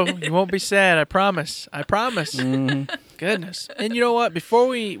 Joe. You won't be sad. I promise. Mm-hmm. Goodness. And you know what? Before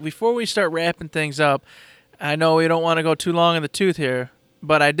we start wrapping things up, I know we don't want to go too long in the tooth here,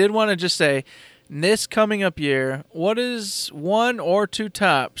 but I did want to just say, this coming up year, what is 1 or 2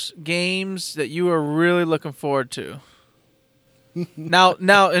 tops games that you are really looking forward to? Now,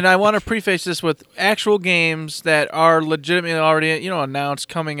 and I want to preface this with actual games that are legitimately already, announced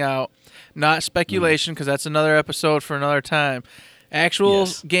coming out, not speculation, because that's another episode for another time. Actual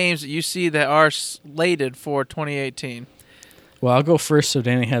Yes. games that you see that are slated for 2018. Well, I'll go first so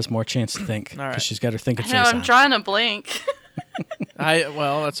Danny has more chance to think. All right. Because she's got her thinking I face know, I'm on. drawing a blank.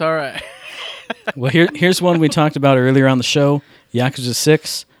 Well, that's all right. Well, here's one we talked about earlier on the show, Yakuza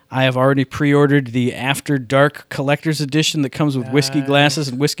 6. I have already pre-ordered the After Dark Collector's Edition that comes with whiskey glasses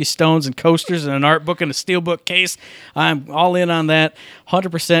and whiskey stones and coasters and an art book and a steelbook case. I'm all in on that,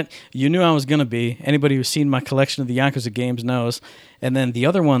 100%. You knew I was going to be. Anybody who's seen my collection of the Yakuza games knows. And then the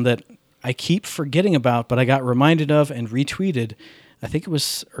other one that I keep forgetting about, but I got reminded of and retweeted, I think it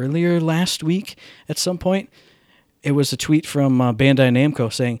was earlier last week at some point. It was a tweet from Bandai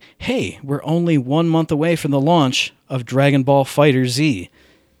Namco saying, hey, we're only 1 month away from the launch of Dragon Ball Fighter Z.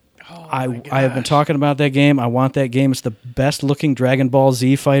 I have been talking about that game. I want that game. It's the best looking Dragon Ball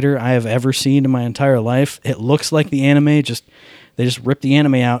Z fighter I have ever seen in my entire life. It looks like the anime. They just ripped the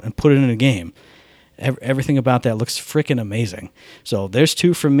anime out and put it in a game. Everything about that looks freaking amazing. So there's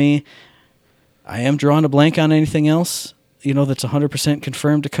 2 from me. I am drawing a blank on anything else, that's 100%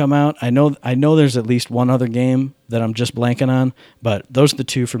 confirmed to come out. I know there's at least one other game that I'm just blanking on, but those are the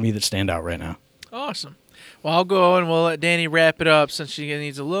 2 for me that stand out right now. Awesome. Well, I'll go and we'll let Danny wrap it up since she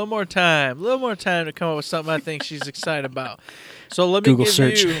needs a little more time to come up with something I think she's excited about. So let me Google give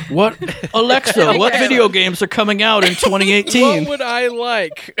search. you... What, Alexa, what video games are coming out in 2018? What would I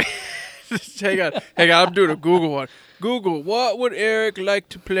like? Hang on, I'm doing a Google one. Google, what would Eric like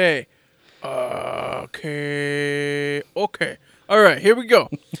to play? Okay. All right, here we go.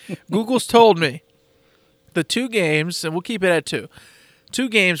 Google's told me the 2 games, and we'll keep it at 2. 2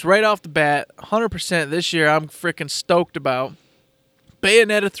 games right off the bat, 100% this year I'm freaking stoked about.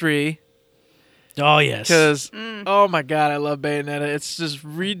 Bayonetta 3. Oh, yes. Because, oh my God, I love Bayonetta. It's just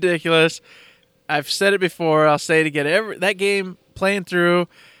ridiculous. I've said it before. I'll say it again. That game, playing through,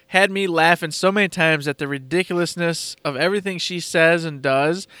 had me laughing so many times at the ridiculousness of everything she says and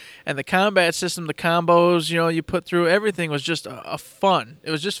does. And the combat system, the combos, you put through, everything was just a fun.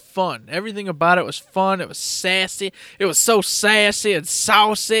 It was just fun. Everything about it was fun. It was sassy. It was so sassy and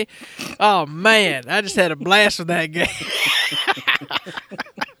saucy. Oh, man. I just had a blast with that game.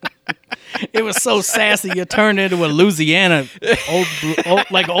 It was so sassy you turned into a Louisiana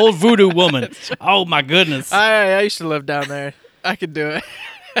old voodoo woman. Oh, my goodness. I used to live down there. I could do it.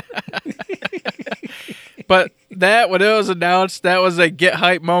 But when it was announced, that was a get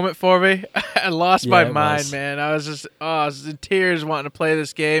hype moment for me. I lost my mind, man. I was in tears wanting to play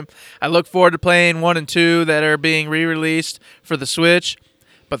this game. I look forward to playing 1 and 2 that are being re-released for the Switch.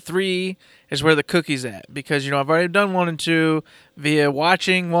 But 3 is where the cookie's at because, I've already done 1 and 2 via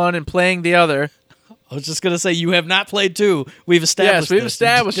watching 1 and playing the other. I was just going to say, you have not played 2. We've established Yes, we've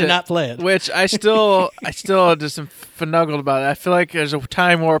established you it. did not play it. Which I still just am finagled about it. I feel like there's a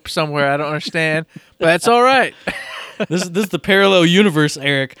time warp somewhere I don't understand, but that's all right. This is the parallel universe,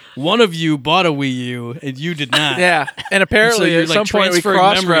 Eric. One of you bought a Wii U, and you did not. Yeah, and apparently So at some point we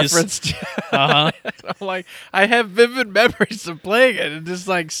cross-referenced. Uh-huh. I'm like, I have vivid memories of playing it and just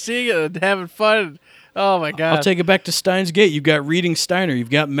like seeing it and having fun. Oh my God! I'll take it back to Steins Gate. You've got reading Steiner.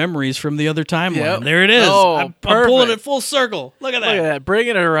 You've got memories from the other timeline. Yep. There it is. Oh, I'm perfect. pulling it full circle. Look at that. Look at that,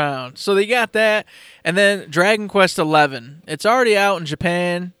 bringing it around. So they got that, and then Dragon Quest XI. It's already out in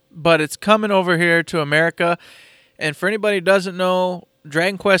Japan, but it's coming over here to America. And for anybody who doesn't know,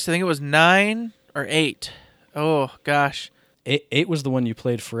 Dragon Quest, I think it was 9 or 8. Oh gosh. 8 was the one you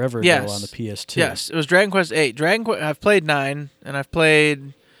played forever ago on the PS2. Yes, it was Dragon Quest 8. I've played 9, and I've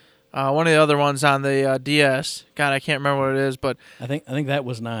played one of the other ones on the DS. God, I can't remember what it is, but I think that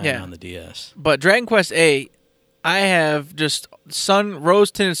was 9 Yeah. on the DS. But Dragon Quest 8, I have just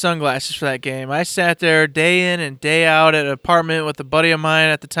rose-tinted sunglasses for that game. I sat there day in and day out at an apartment with a buddy of mine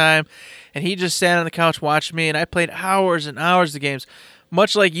at the time, and he just sat on the couch watching me, and I played hours and hours of games.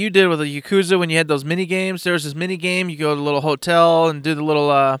 Much like you did with the Yakuza when you had those mini games. There was this mini game. You go to a little hotel and do the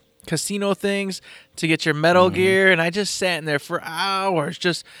little casino things to get your Metal Gear. And I just sat in there for hours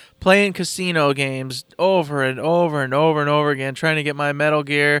just playing casino games over and over and over and over again, trying to get my Metal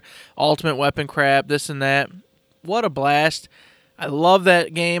Gear, Ultimate Weapon crap, this and that. What a blast. I love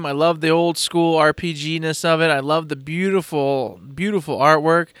that game. I love the old school RPG-ness of it. I love the beautiful, beautiful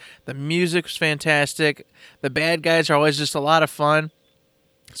artwork. The music's fantastic. The bad guys are always just a lot of fun.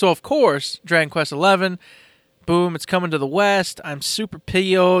 So, of course, Dragon Quest XI, boom, it's coming to the West. I'm super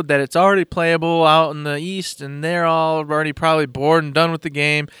PO'd that it's already playable out in the East, and they're all already probably bored and done with the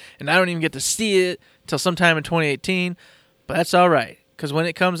game, and I don't even get to see it till sometime in 2018, but that's all right, because when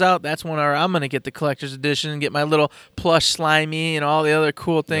it comes out, that's when I'm going to get the collector's edition and get my little plush Slimy and all the other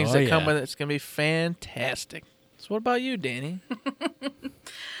cool things that come with it. It's going to be fantastic. So what about you, Danny?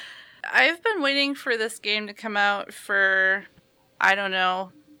 I've been waiting for this game to come out for, I don't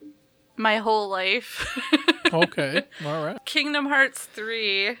know, my whole life. Okay, all right. Kingdom Hearts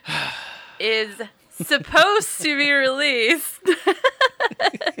 3 is supposed to be released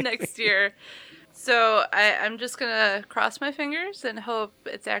next year. So I'm just going to cross my fingers and hope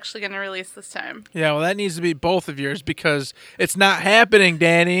it's actually going to release this time. Yeah, well, that needs to be both of yours because it's not happening,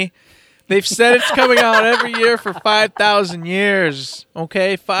 Danny. They've said it's coming out every year for 5,000 years.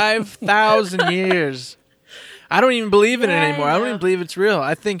 Okay, 5,000 years. I don't even believe in it Yeah, I anymore. I don't know. even believe it's real.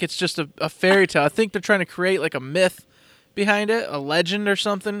 I think it's just a fairy tale. I think they're trying to create like a myth behind it, a legend or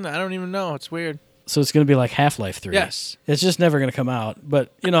something. I don't even know. It's weird. So it's going to be like Half-Life 3. Yes. It's just never going to come out.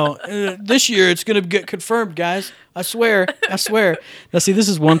 But, this year it's going to get confirmed, guys. I swear. Now, see, this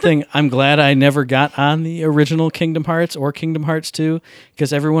is one thing I'm glad I never got on the original Kingdom Hearts or Kingdom Hearts 2,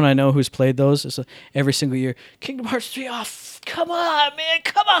 because everyone I know who's played those is every single year, Kingdom Hearts 3, come on, man,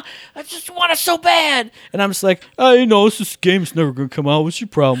 come on. I just want it so bad. And I'm just like, this game's never going to come out. What's your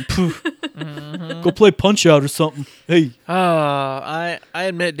problem? Go play Punch-Out or something. Hey. I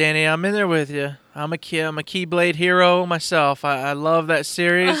admit, Danny, I'm in there with you. I'm a Keyblade hero myself. I love that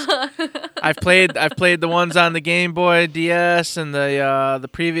series. I've played the ones on the Game Boy DS and the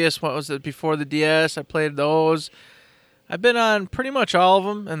previous, what was it, before the DS. I played those. I've been on pretty much all of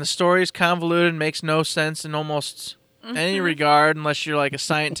them, and the story's convoluted, makes no sense in almost any regard unless you're like a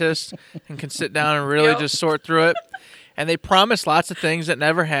scientist and can sit down and really just sort through it. And they promise lots of things that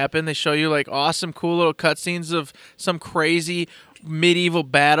never happen. They show you like awesome, cool little cutscenes of some crazy medieval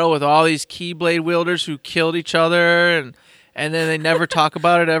battle with all these Keyblade wielders who killed each other, and then they never talk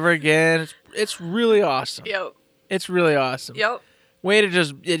about it ever again. It's really awesome. Yep. It's really awesome. Yep. Way to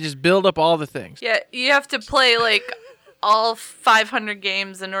just build up all the things. Yeah, you have to play like all 500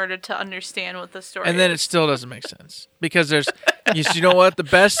 games in order to understand what the story And then it is. still doesn't make sense because there's, you know what? The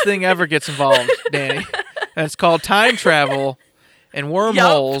best thing ever gets involved, Danny. And it's called time travel and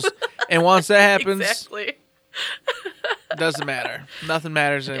wormholes. And once that happens, Exactly. it doesn't matter. Nothing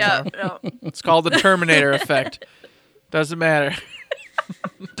matters anymore. Yeah, yeah. It's called the Terminator effect. Doesn't matter.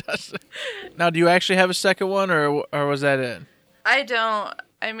 Now, do you actually have a second one, or was that it? I don't.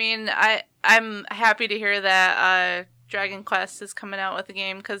 I mean, I'm happy to hear that Dragon Quest is coming out with a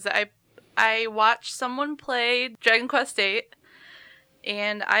game because I watched someone play Dragon Quest VIII,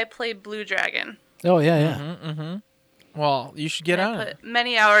 and I played Blue Dragon. Oh, yeah. Well, you should get I on it. put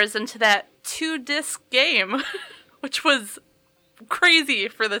many hours into that 2-disc game, which was crazy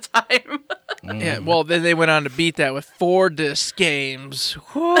for the time. Yeah, well, then they went on to beat that with 4-disc games.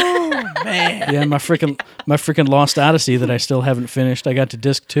 Whoa, man. Yeah, my freaking Lost Odyssey that I still haven't finished. I got to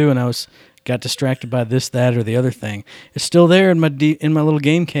disc 2 and I got distracted by this, that, or the other thing. It's still there in my little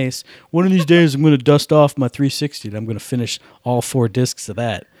game case. One of these days I'm going to dust off my 360 and I'm going to finish all 4 discs of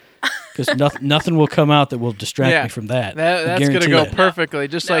that. Because nothing will come out that will distract me from that. That's going to guarantee go that. perfectly,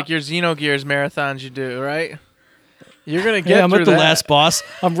 just No. like your Xenogears marathons you do, right? You're going to get Yeah, I'm through at the that. last boss.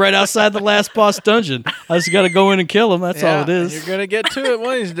 I'm right outside the last boss dungeon. I just got to go in and kill him. That's all it You're is. going to get to it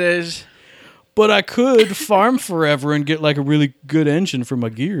one of these days. But I could farm forever and get like a really good engine for my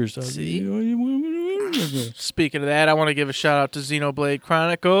gears. Speaking of that, I want to give a shout out to Xenoblade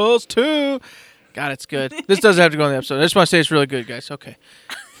Chronicles 2. God, it's good. This doesn't have to go in the episode. I just want to say it's really good, guys. Okay.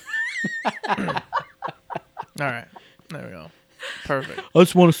 All right. There we go. Perfect. I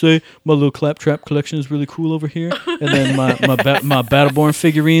just want to say my little Claptrap collection is really cool over here, and then my Battleborn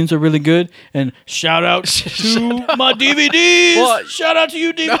figurines are really good. And shout out to my DVDs. Well, shout out to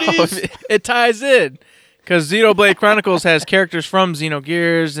you DVDs. No, it ties in because Xenoblade Chronicles has characters from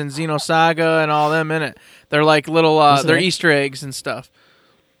Xenogears and Xenosaga and all them in it. They're like little, they're it? Easter eggs and stuff.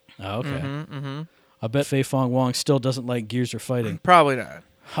 Oh, okay. I bet Fei Fong Wong still doesn't like Gears or fighting. Probably not.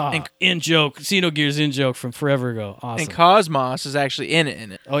 Ha, in joke, Xenogears in joke from forever ago. Awesome. And Cosmos is actually in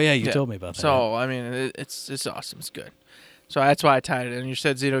it. Oh yeah, you Yeah. told me about that. So I mean, it's awesome. It's good. So that's why I tied it in. You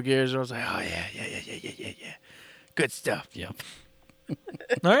said Xenogears, and I was like, oh yeah. Good stuff. Yep.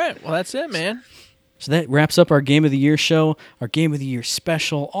 All right. Well, that's it, man. So that wraps up our Game of the Year show, our Game of the Year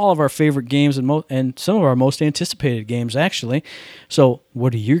special, all of our favorite games and some of our most anticipated games, actually. So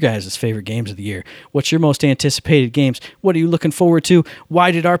what are your guys' favorite games of the year? What's your most anticipated games? What are you looking forward to?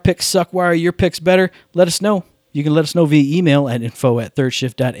 Why did our picks suck? Why are your picks better? Let us know. You can let us know via email at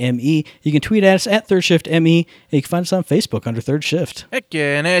info@thirdshift.me. You can tweet at us at ThirdShiftME. And you can find us on Facebook under Third Shift. Heck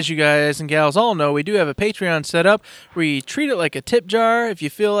yeah, and as you guys and gals all know, we do have a Patreon set up where you treat it like a tip jar. If you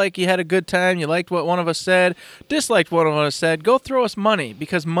feel like you had a good time, you liked what one of us said, disliked what one of us said, go throw us money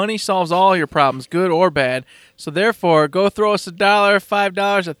because money solves all your problems, good or bad. So therefore, go throw us $1,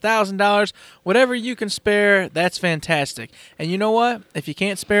 $5, $1,000, whatever you can spare, that's fantastic. And you know what? If you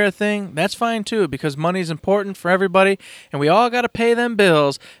can't spare a thing, that's fine too because money's important for everybody, and we all got to pay them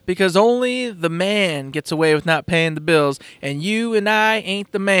bills because only the man gets away with not paying the bills, and you and I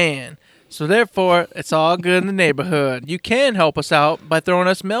ain't the man. So therefore, it's all good in the neighborhood. You can help us out by throwing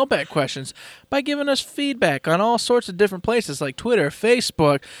us mailbag questions, by giving us feedback on all sorts of different places like Twitter,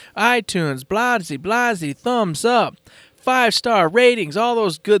 Facebook, iTunes, Blasey, thumbs up, 5-star ratings, all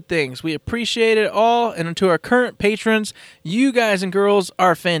those good things. We appreciate it all. And to our current patrons, you guys and girls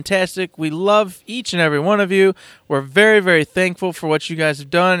are fantastic. We love each and every one of you. We're very, very thankful for what you guys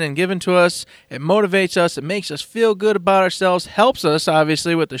have done and given to us. It motivates us. It makes us feel good about ourselves. Helps us,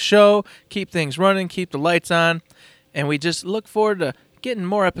 obviously, with the show. Keep things running. Keep the lights on. And we just look forward to getting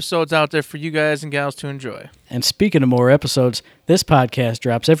more episodes out there for you guys and gals to enjoy. And speaking of more episodes, this podcast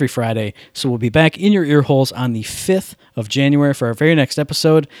drops every Friday, so we'll be back in your ear holes on the 5th of January for our very next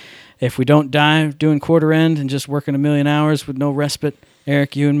episode. If we don't die doing quarter end and just working 1,000,000 hours with no respite,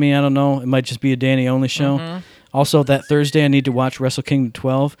 Eric, you and me, I don't know, it might just be a Danny-only show. Mm-hmm. Also, that Thursday, I need to watch Wrestle Kingdom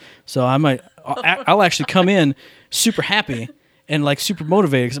 12, so I'll actually come in super happy and like super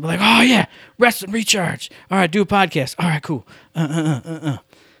motivated because I'm like, oh yeah, rest and recharge. All right, do a podcast. All right, cool.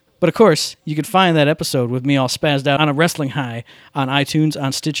 But of course, you can find that episode with me all spazzed out on a wrestling high on iTunes,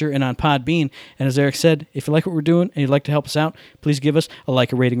 on Stitcher, and on Podbean. And as Eric said, if you like what we're doing and you'd like to help us out, please give us a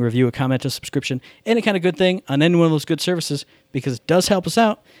like, a rating, a review, a comment, a subscription, any kind of good thing on any one of those good services because it does help us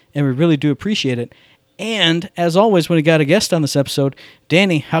out and we really do appreciate it. And as always, when we got a guest on this episode,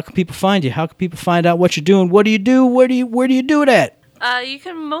 Danny, how can people find you? How can people find out what you're doing? What do you do? Where do you do it at? You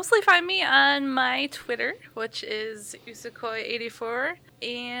can mostly find me on my Twitter, which is Usukoi84,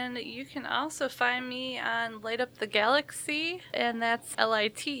 and you can also find me on Light Up the Galaxy, and that's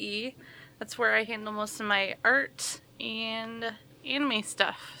LITE. That's where I handle most of my art and anime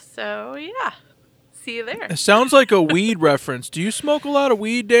stuff. So yeah, see you there. It sounds like a weed reference. Do you smoke a lot of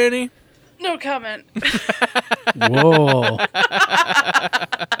weed, Danny? No comment. Whoa.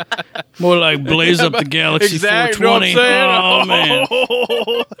 More like Blaze Up the Galaxy exactly 420. Oh, man.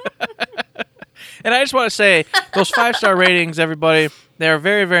 And I just want to say, those 5-star ratings, everybody, they're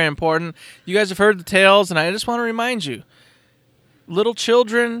very, very important. You guys have heard the tales, and I just want to remind you, little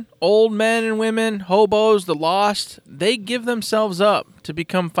children, old men and women, hobos, the lost, they give themselves up to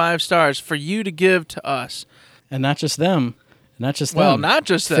become 5 stars for you to give to us. And not just them. Not just well, them. not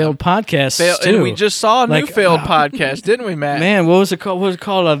just them. Failed podcasts too. And we just saw a new failed podcast, didn't we, Matt? Man, what was it called? What was it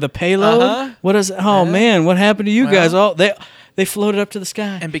called? The Payload? Uh-huh. What is it? Oh, man, what happened to you guys? Oh, they floated up to the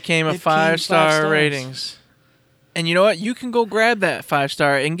sky. And became a 5-star ratings. And you know what? You can go grab that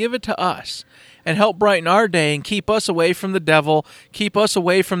 5-star and give it to us and help brighten our day and keep us away from the devil, keep us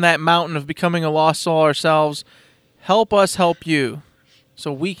away from that mountain of becoming a lost soul ourselves. Help us help you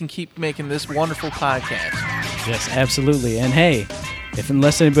so we can keep making this wonderful podcast. Yes, absolutely. And hey,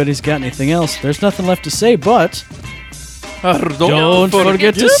 unless anybody's got anything else, there's nothing left to say, but don't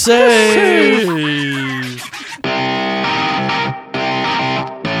forget to say.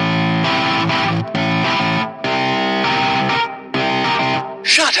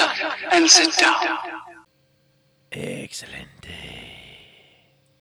 Shut up and sit down. Excellent.